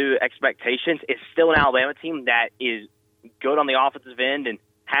up to expectations, it's still an Alabama team that is good on the offensive end and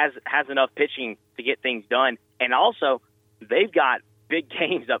has enough pitching to get things done. And also, they've got big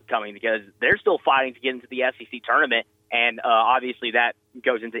games upcoming because they're still fighting to get into the SEC tournament, and obviously that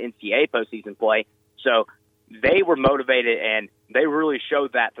goes into NCAA postseason play. So they were motivated, and they really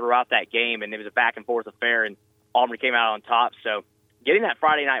showed that throughout that game, and it was a back-and-forth affair, and Auburn came out on top. So getting that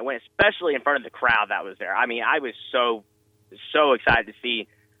Friday night win, especially in front of the crowd that was there, I mean, I was so excited to see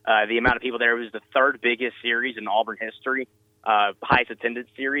the amount of people there. It was the 3rd biggest series in Auburn history, highest attendance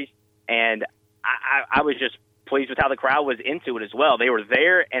series, and I was just pleased with how the crowd was into it as well. They were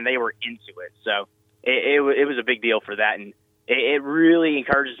there, and they were into it. So it was a big deal for that, and it really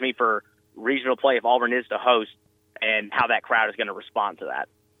encourages me for regional play if Auburn is to host and how that crowd is going to respond to that.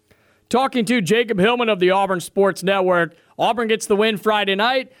 Talking to Jacob Hillman of the Auburn Sports Network, Auburn gets the win Friday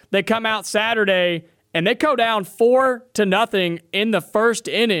night. They come out Saturday, and they go down 4-0 in the first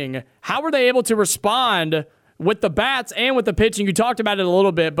inning. How were they able to respond with the bats and with the pitching? You talked about it a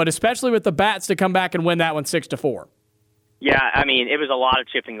little bit, but especially with the bats to come back and win that one 6-4. Yeah, I mean, it was a lot of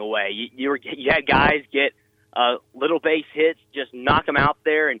chipping away. You had guys get little base hits, just knock them out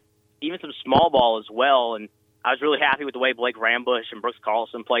there, and even some small ball as well. And I was really happy with the way Blake Rambush and Brooks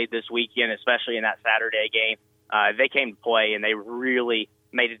Carlson played this weekend, especially in that Saturday game. They came to play, and they really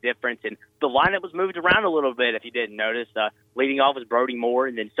made a difference. And the lineup was moved around a little bit, if you didn't notice. Leading off was Brody Moore,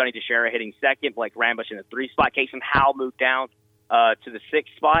 and then Sonny DeShera hitting second, Blake Rambush in the 3 spot. Casey Howell moved down to the 6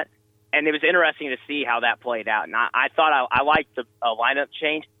 spot. And it was interesting to see how that played out. And I thought I liked the lineup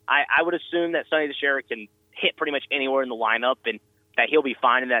change. I would assume that Sonny DeShera can hit pretty much anywhere in the lineup and that he'll be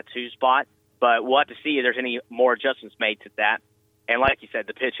fine in that 2 spot. But we'll have to see if there's any more adjustments made to that. And like you said,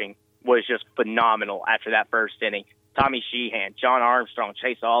 the pitching was just phenomenal after that first inning. Tommy Sheehan, John Armstrong,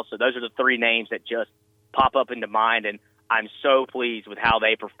 Chase Also, those are the 3 names that just pop up into mind. And I'm so pleased with how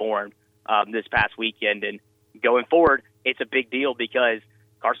they performed this past weekend. And going forward, it's a big deal because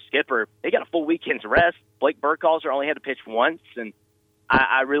Carson Skipper, they got a full weekend's rest. Blake Burkhalter only had to pitch once. And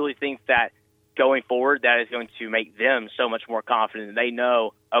I really think that going forward, that is going to make them so much more confident. They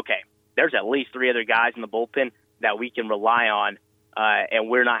know, okay, there's at least 3 other guys in the bullpen that we can rely on, and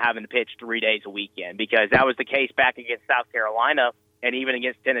we're not having to pitch 3 days a weekend, because that was the case back against South Carolina and even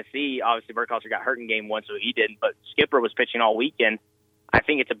against Tennessee. Obviously, Burkhalter got hurt in game 1, so he didn't, but Skipper was pitching all weekend. I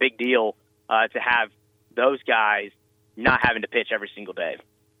think it's a big deal to have those guys not having to pitch every single day.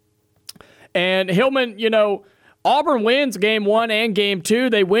 And Hillman, Auburn wins game 1 and game 2.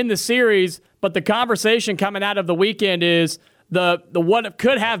 They win the series. but the conversation coming out of the weekend is the what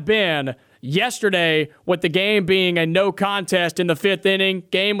could have been yesterday, with the game being a no contest in the 5th inning.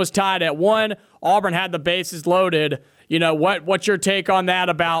 Game was tied at 1. Auburn had the bases loaded. What's your take on that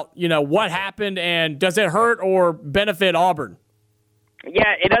about, what happened, and does it hurt or benefit Auburn?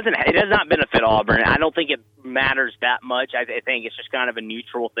 Yeah, it does not benefit Auburn. I don't think it matters that much. I think it's just kind of a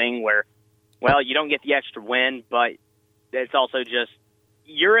neutral thing where, well, you don't get the extra win, but it's also just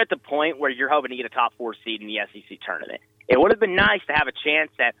you're at the point where you're hoping to get a top 4 seed in the SEC tournament. It would have been nice to have a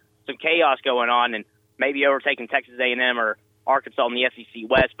chance at some chaos going on and maybe overtaking Texas A&M or Arkansas in the SEC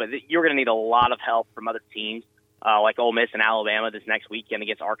West, but you're going to need a lot of help from other teams like Ole Miss and Alabama this next weekend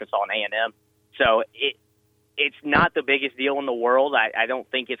against Arkansas and A&M. So it's not the biggest deal in the world. I don't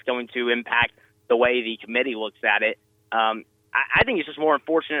think it's going to impact the way the committee looks at it. I think it's just more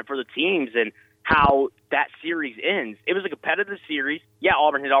unfortunate for the teams and how that series ends. It was a competitive series. Yeah,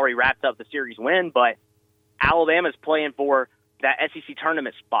 Auburn had already wrapped up the series win, but Alabama's playing for that SEC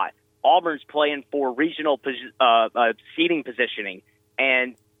tournament spot. Auburn's playing for regional seeding positioning.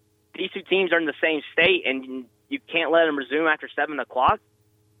 And these two teams are in the same state, and you can't let them resume after 7 o'clock.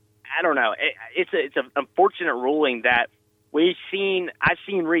 I don't know. It's an unfortunate ruling that I've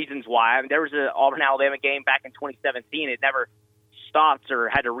seen reasons why. I mean, there was an Auburn-Alabama game back in 2017. It never stopped or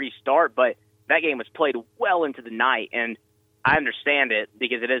had to restart, but that game was played well into the night, and I understand it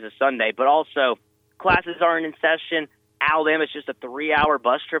because it is a Sunday, but also classes aren't in session. Alabama's just a 3-hour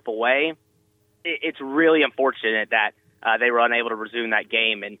bus trip away. It's really unfortunate that they were unable to resume that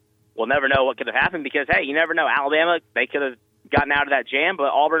game, and we'll never know what could have happened because, hey, you never know. Alabama, they could have gotten out of that jam, but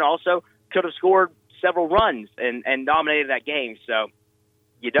Auburn also could have scored several runs and dominated that game. So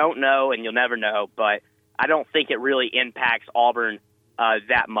you don't know and you'll never know, but I don't think it really impacts Auburn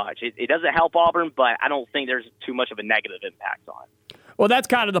that much. It doesn't help Auburn, but I don't think there's too much of a negative impact on it. Well, that's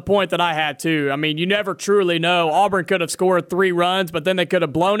kind of the point that I had, too. I mean, you never truly know. Auburn could have scored 3 runs, but then they could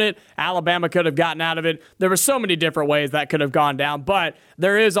have blown it. Alabama could have gotten out of it. There were so many different ways that could have gone down. But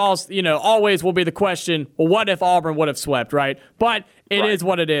there is also, always will be the question, well, what if Auburn would have swept, right? But it is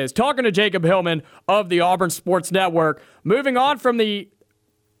what it is. Talking to Jacob Hillman of the Auburn Sports Network. Moving on from the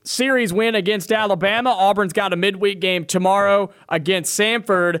series win against Alabama, Auburn's got a midweek game tomorrow against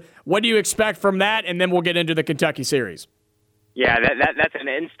Samford. What do you expect from that? And then we'll get into the Kentucky series. Yeah, that's an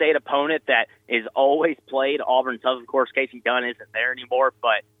in-state opponent that is always played Auburn tough. Of course, Casey Dunn isn't there anymore,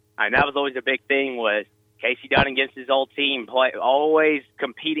 but that was always a big thing was Casey Dunn against his old team, always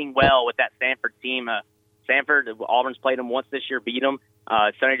competing well with that Samford team. Samford, Auburn's played them once this year, beat them.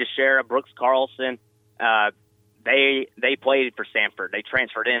 Sonny DeShera, Brooks Carlson, they played for Samford. They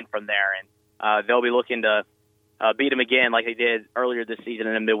transferred in from there, and they'll be looking to beat them again like they did earlier this season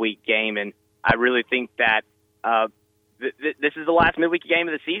in a midweek game. And I really think that this is the last midweek game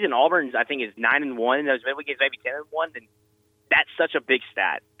of the season. Auburn's, I think, is 9-1. Those midweek games maybe 10-1. And that's such a big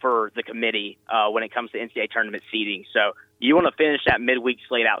stat for the committee when it comes to NCAA tournament seeding. So you want to finish that midweek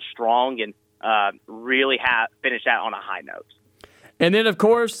slate out strong and really finish that on a high note. And then, of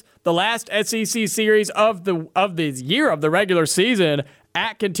course, the last SEC series of the year of the regular season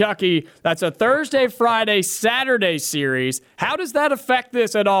at Kentucky. That's a Thursday, Friday, Saturday series. How does that affect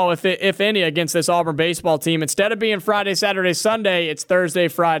this at all, if any, against this Auburn baseball team? Instead of being Friday, Saturday, Sunday, it's Thursday,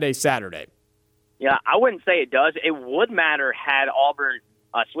 Friday, Saturday. Yeah, I wouldn't say it does. It would matter had Auburn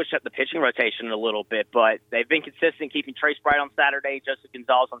switched up the pitching rotation a little bit, but they've been consistent keeping Trace Bright on Saturday, Joseph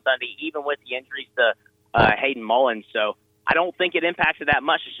Gonzalez on Sunday, even with the injuries to Hayden Mullins. So I don't think it impacts it that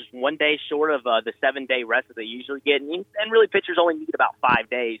much. It's just 1 day short of the 7-day rest that they usually get. And really, pitchers only need about 5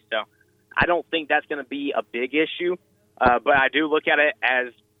 days. So I don't think that's going to be a big issue. But I do look at it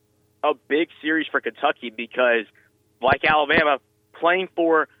as a big series for Kentucky because, like Alabama, playing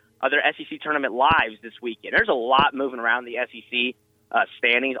for their SEC tournament lives this weekend. There's a lot moving around the SEC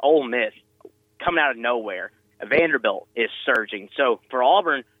standings. Ole Miss coming out of nowhere. Vanderbilt is surging. So for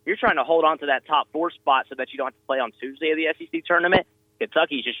Auburn, you're trying to hold on to that top 4 spot so that you don't have to play on Tuesday of the SEC tournament.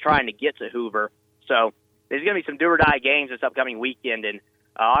 Kentucky's just trying to get to Hoover. So there's going to be some do-or-die games this upcoming weekend. And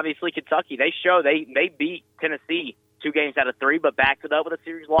obviously Kentucky, they beat Tennessee 2 games out of 3, but backed it up with a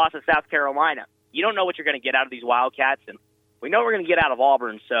series loss at South Carolina. You don't know what you're going to get out of these Wildcats, and we know we're going to get out of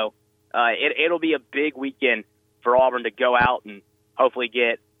Auburn. So it'll be a big weekend for Auburn to go out and hopefully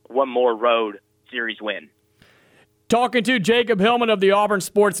get one more road series win. Talking to Jacob Hillman of the Auburn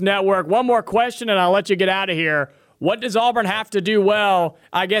Sports Network. One more question, and I'll let you get out of here. What does Auburn have to do well?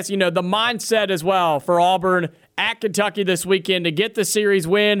 I guess, the mindset as well for Auburn at Kentucky this weekend to get the series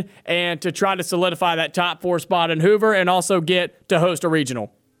win and to try to solidify that top 4 spot in Hoover and also get to host a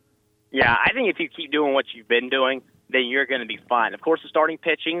regional. Yeah, I think if you keep doing what you've been doing, then you're going to be fine. Of course, the starting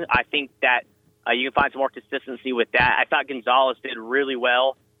pitching, I think that you can find some more consistency with that. I thought Gonzalez did really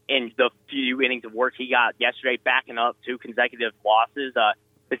well in the few innings of work he got yesterday, backing up 2 consecutive losses.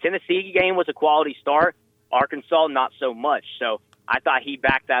 The Tennessee game was a quality start. Arkansas, not so much. So I thought he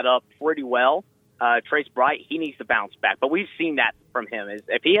backed that up pretty well. Trace Bright, he needs to bounce back. But we've seen that from him.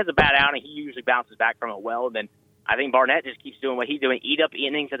 If he has a bad outing, he usually bounces back from it well. And then I think Barnett just keeps doing what he's doing, eat up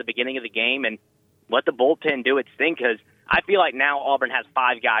innings at the beginning of the game and let the bullpen do its thing, because I feel like now Auburn has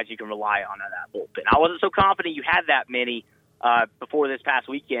 5 guys you can rely on in that bullpen. I wasn't so confident you had that many before this past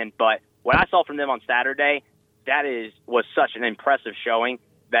weekend, but what I saw from them on Saturday, was such an impressive showing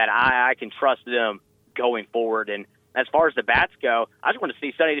that I can trust them going forward. And as far as the bats go, I just want to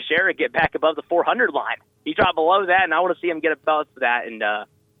see Sonny DeShera get back above the 400 line. He dropped below that, and I want to see him get above that and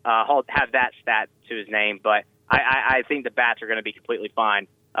have that stat to his name. But I think the bats are going to be completely fine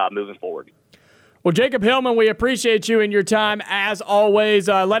moving forward. Well, Jacob Hillman, we appreciate you and your time as always.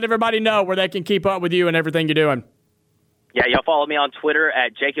 Let everybody know where they can keep up with you and everything you're doing. Yeah, y'all follow me on Twitter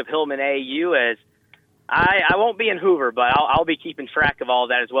at Jacob Hillman AU. As I won't be in Hoover, but I'll be keeping track of all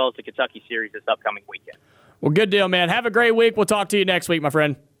that as well as the Kentucky series this upcoming weekend. Well, good deal, man. Have a great week. We'll talk to you next week, my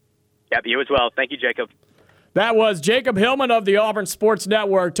friend. Yep, you as well. Thank you, Jacob. That was Jacob Hillman of the Auburn Sports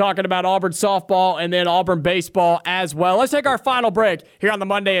Network talking about Auburn softball and then Auburn baseball as well. Let's take our final break here on the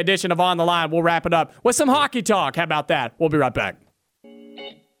Monday edition of On the Line. We'll wrap it up with some hockey talk. How about that? We'll be right back.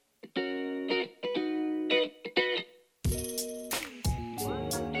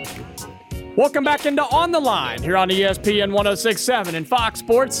 Welcome back into On the Line here on ESPN 106.7 and Fox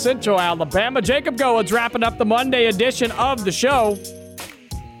Sports Central Alabama. Jacob Goins wrapping up the Monday edition of the show.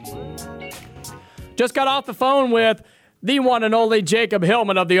 Just got off the phone with the one and only Jacob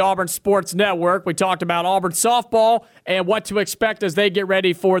Hillman of the Auburn Sports Network. We talked about Auburn softball and what to expect as they get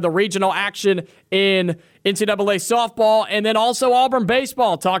ready for the regional action in NCAA softball, and then also Auburn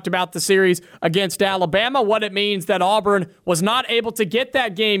baseball. Talked about the series against Alabama, what it means that Auburn was not able to get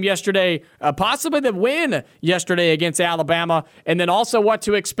that game yesterday, possibly the win yesterday against Alabama, and then also what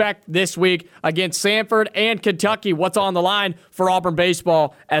to expect this week against Samford and Kentucky. What's on the line for Auburn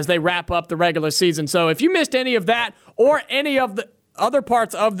baseball as they wrap up the regular season. So if you missed any of that or any of the other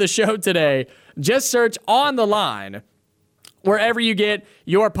parts of the show today, just search On the Line wherever you get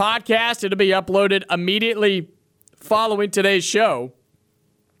your podcast. It'll be uploaded immediately following today's show.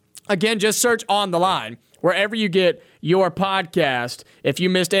 Again, just search On the Line wherever you get your podcast. If you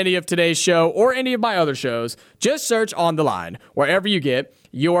missed any of today's show or any of my other shows, just search On the Line wherever you get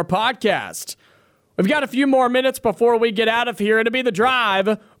your podcast. We've got a few more minutes before we get out of here. It'll be The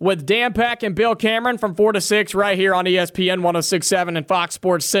Drive with Dan Peck and Bill Cameron from 4 to 6 right here on ESPN 106.7 and Fox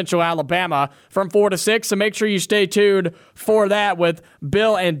Sports Central Alabama from 4 to 6. So make sure you stay tuned for that with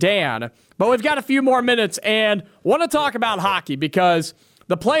Bill and Dan. But we've got a few more minutes and want to talk about hockey because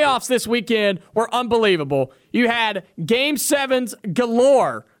the playoffs this weekend were unbelievable. You had Game 7s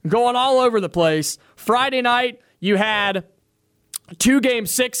galore going all over the place. Friday night, you had 2 Game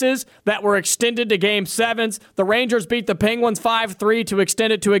 6s that were extended to Game 7s. The Rangers beat the Penguins 5-3 to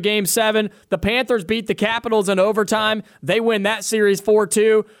extend it to a Game 7. The Panthers beat the Capitals in overtime. They win that series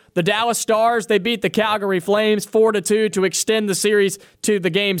 4-2. The Dallas Stars, they beat the Calgary Flames 4-2 to extend the series to the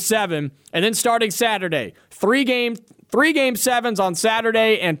Game 7. And then starting Saturday, 3 Game 7s on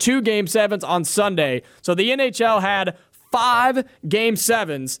Saturday and 2 Game 7s on Sunday. So the NHL had 5 Game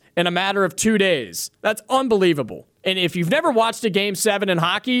 7s in a matter of 2 days. That's unbelievable. And if you've never watched a Game 7 in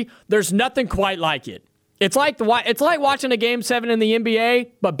hockey, there's nothing quite like it. It's like watching a Game 7 in the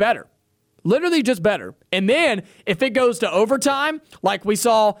NBA, but better. Literally just better. And then if it goes to overtime, like we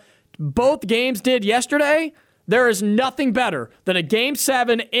saw both games did yesterday, there is nothing better than a Game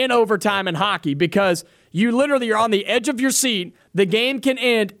 7 in overtime in hockey because you literally are on the edge of your seat. The game can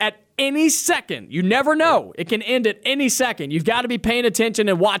end at any second. You never know. It can end at any second. You've got to be paying attention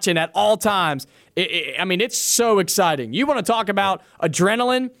and watching at all times. It's so exciting. You want to talk about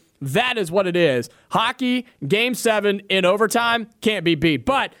adrenaline? That is what it is. Hockey, Game 7 in overtime, can't be beat.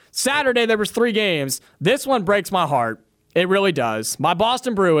 But Saturday, there was 3 games. This one breaks my heart. It really does. My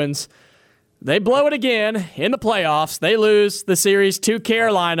Boston Bruins, they blow it again in the playoffs. They lose the series to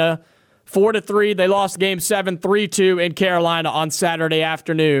Carolina 4-3. They lost Game 7 3-2 in Carolina on Saturday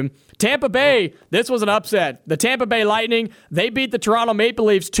afternoon. Tampa Bay, this was an upset. The Tampa Bay Lightning, they beat the Toronto Maple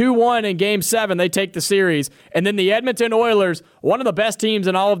Leafs 2-1 in Game 7. They take the series. And then the Edmonton Oilers, one of the best teams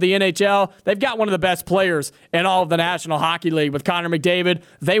in all of the NHL. They've got one of the best players in all of the National Hockey League with Connor McDavid.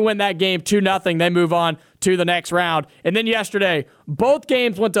 They win that game 2-0. They move on to the next round. And then yesterday, both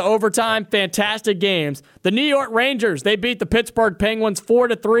games went to overtime. Fantastic games. The New York Rangers, they beat the Pittsburgh Penguins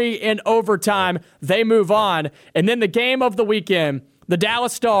 4-3 in overtime. They move on. And then the game of the weekend, the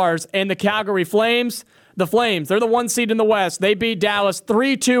Dallas Stars and the Calgary Flames. The Flames, they're the 1 seed in the West. They beat Dallas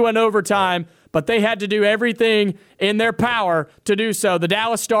 3-2 in overtime, but they had to do everything in their power to do so. The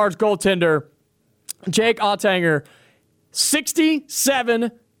Dallas Stars goaltender, Jake Oettinger,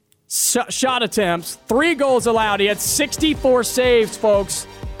 67 shot attempts, 3 goals allowed. He had 64 saves, folks.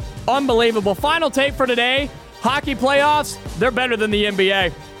 Unbelievable. Final take for today. Hockey playoffs, they're better than the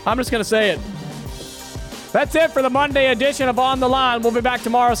NBA. I'm just going to say it. That's it for the Monday edition of On the Line. We'll be back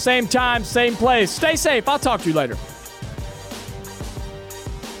tomorrow, same time, same place. Stay safe. I'll talk to you later.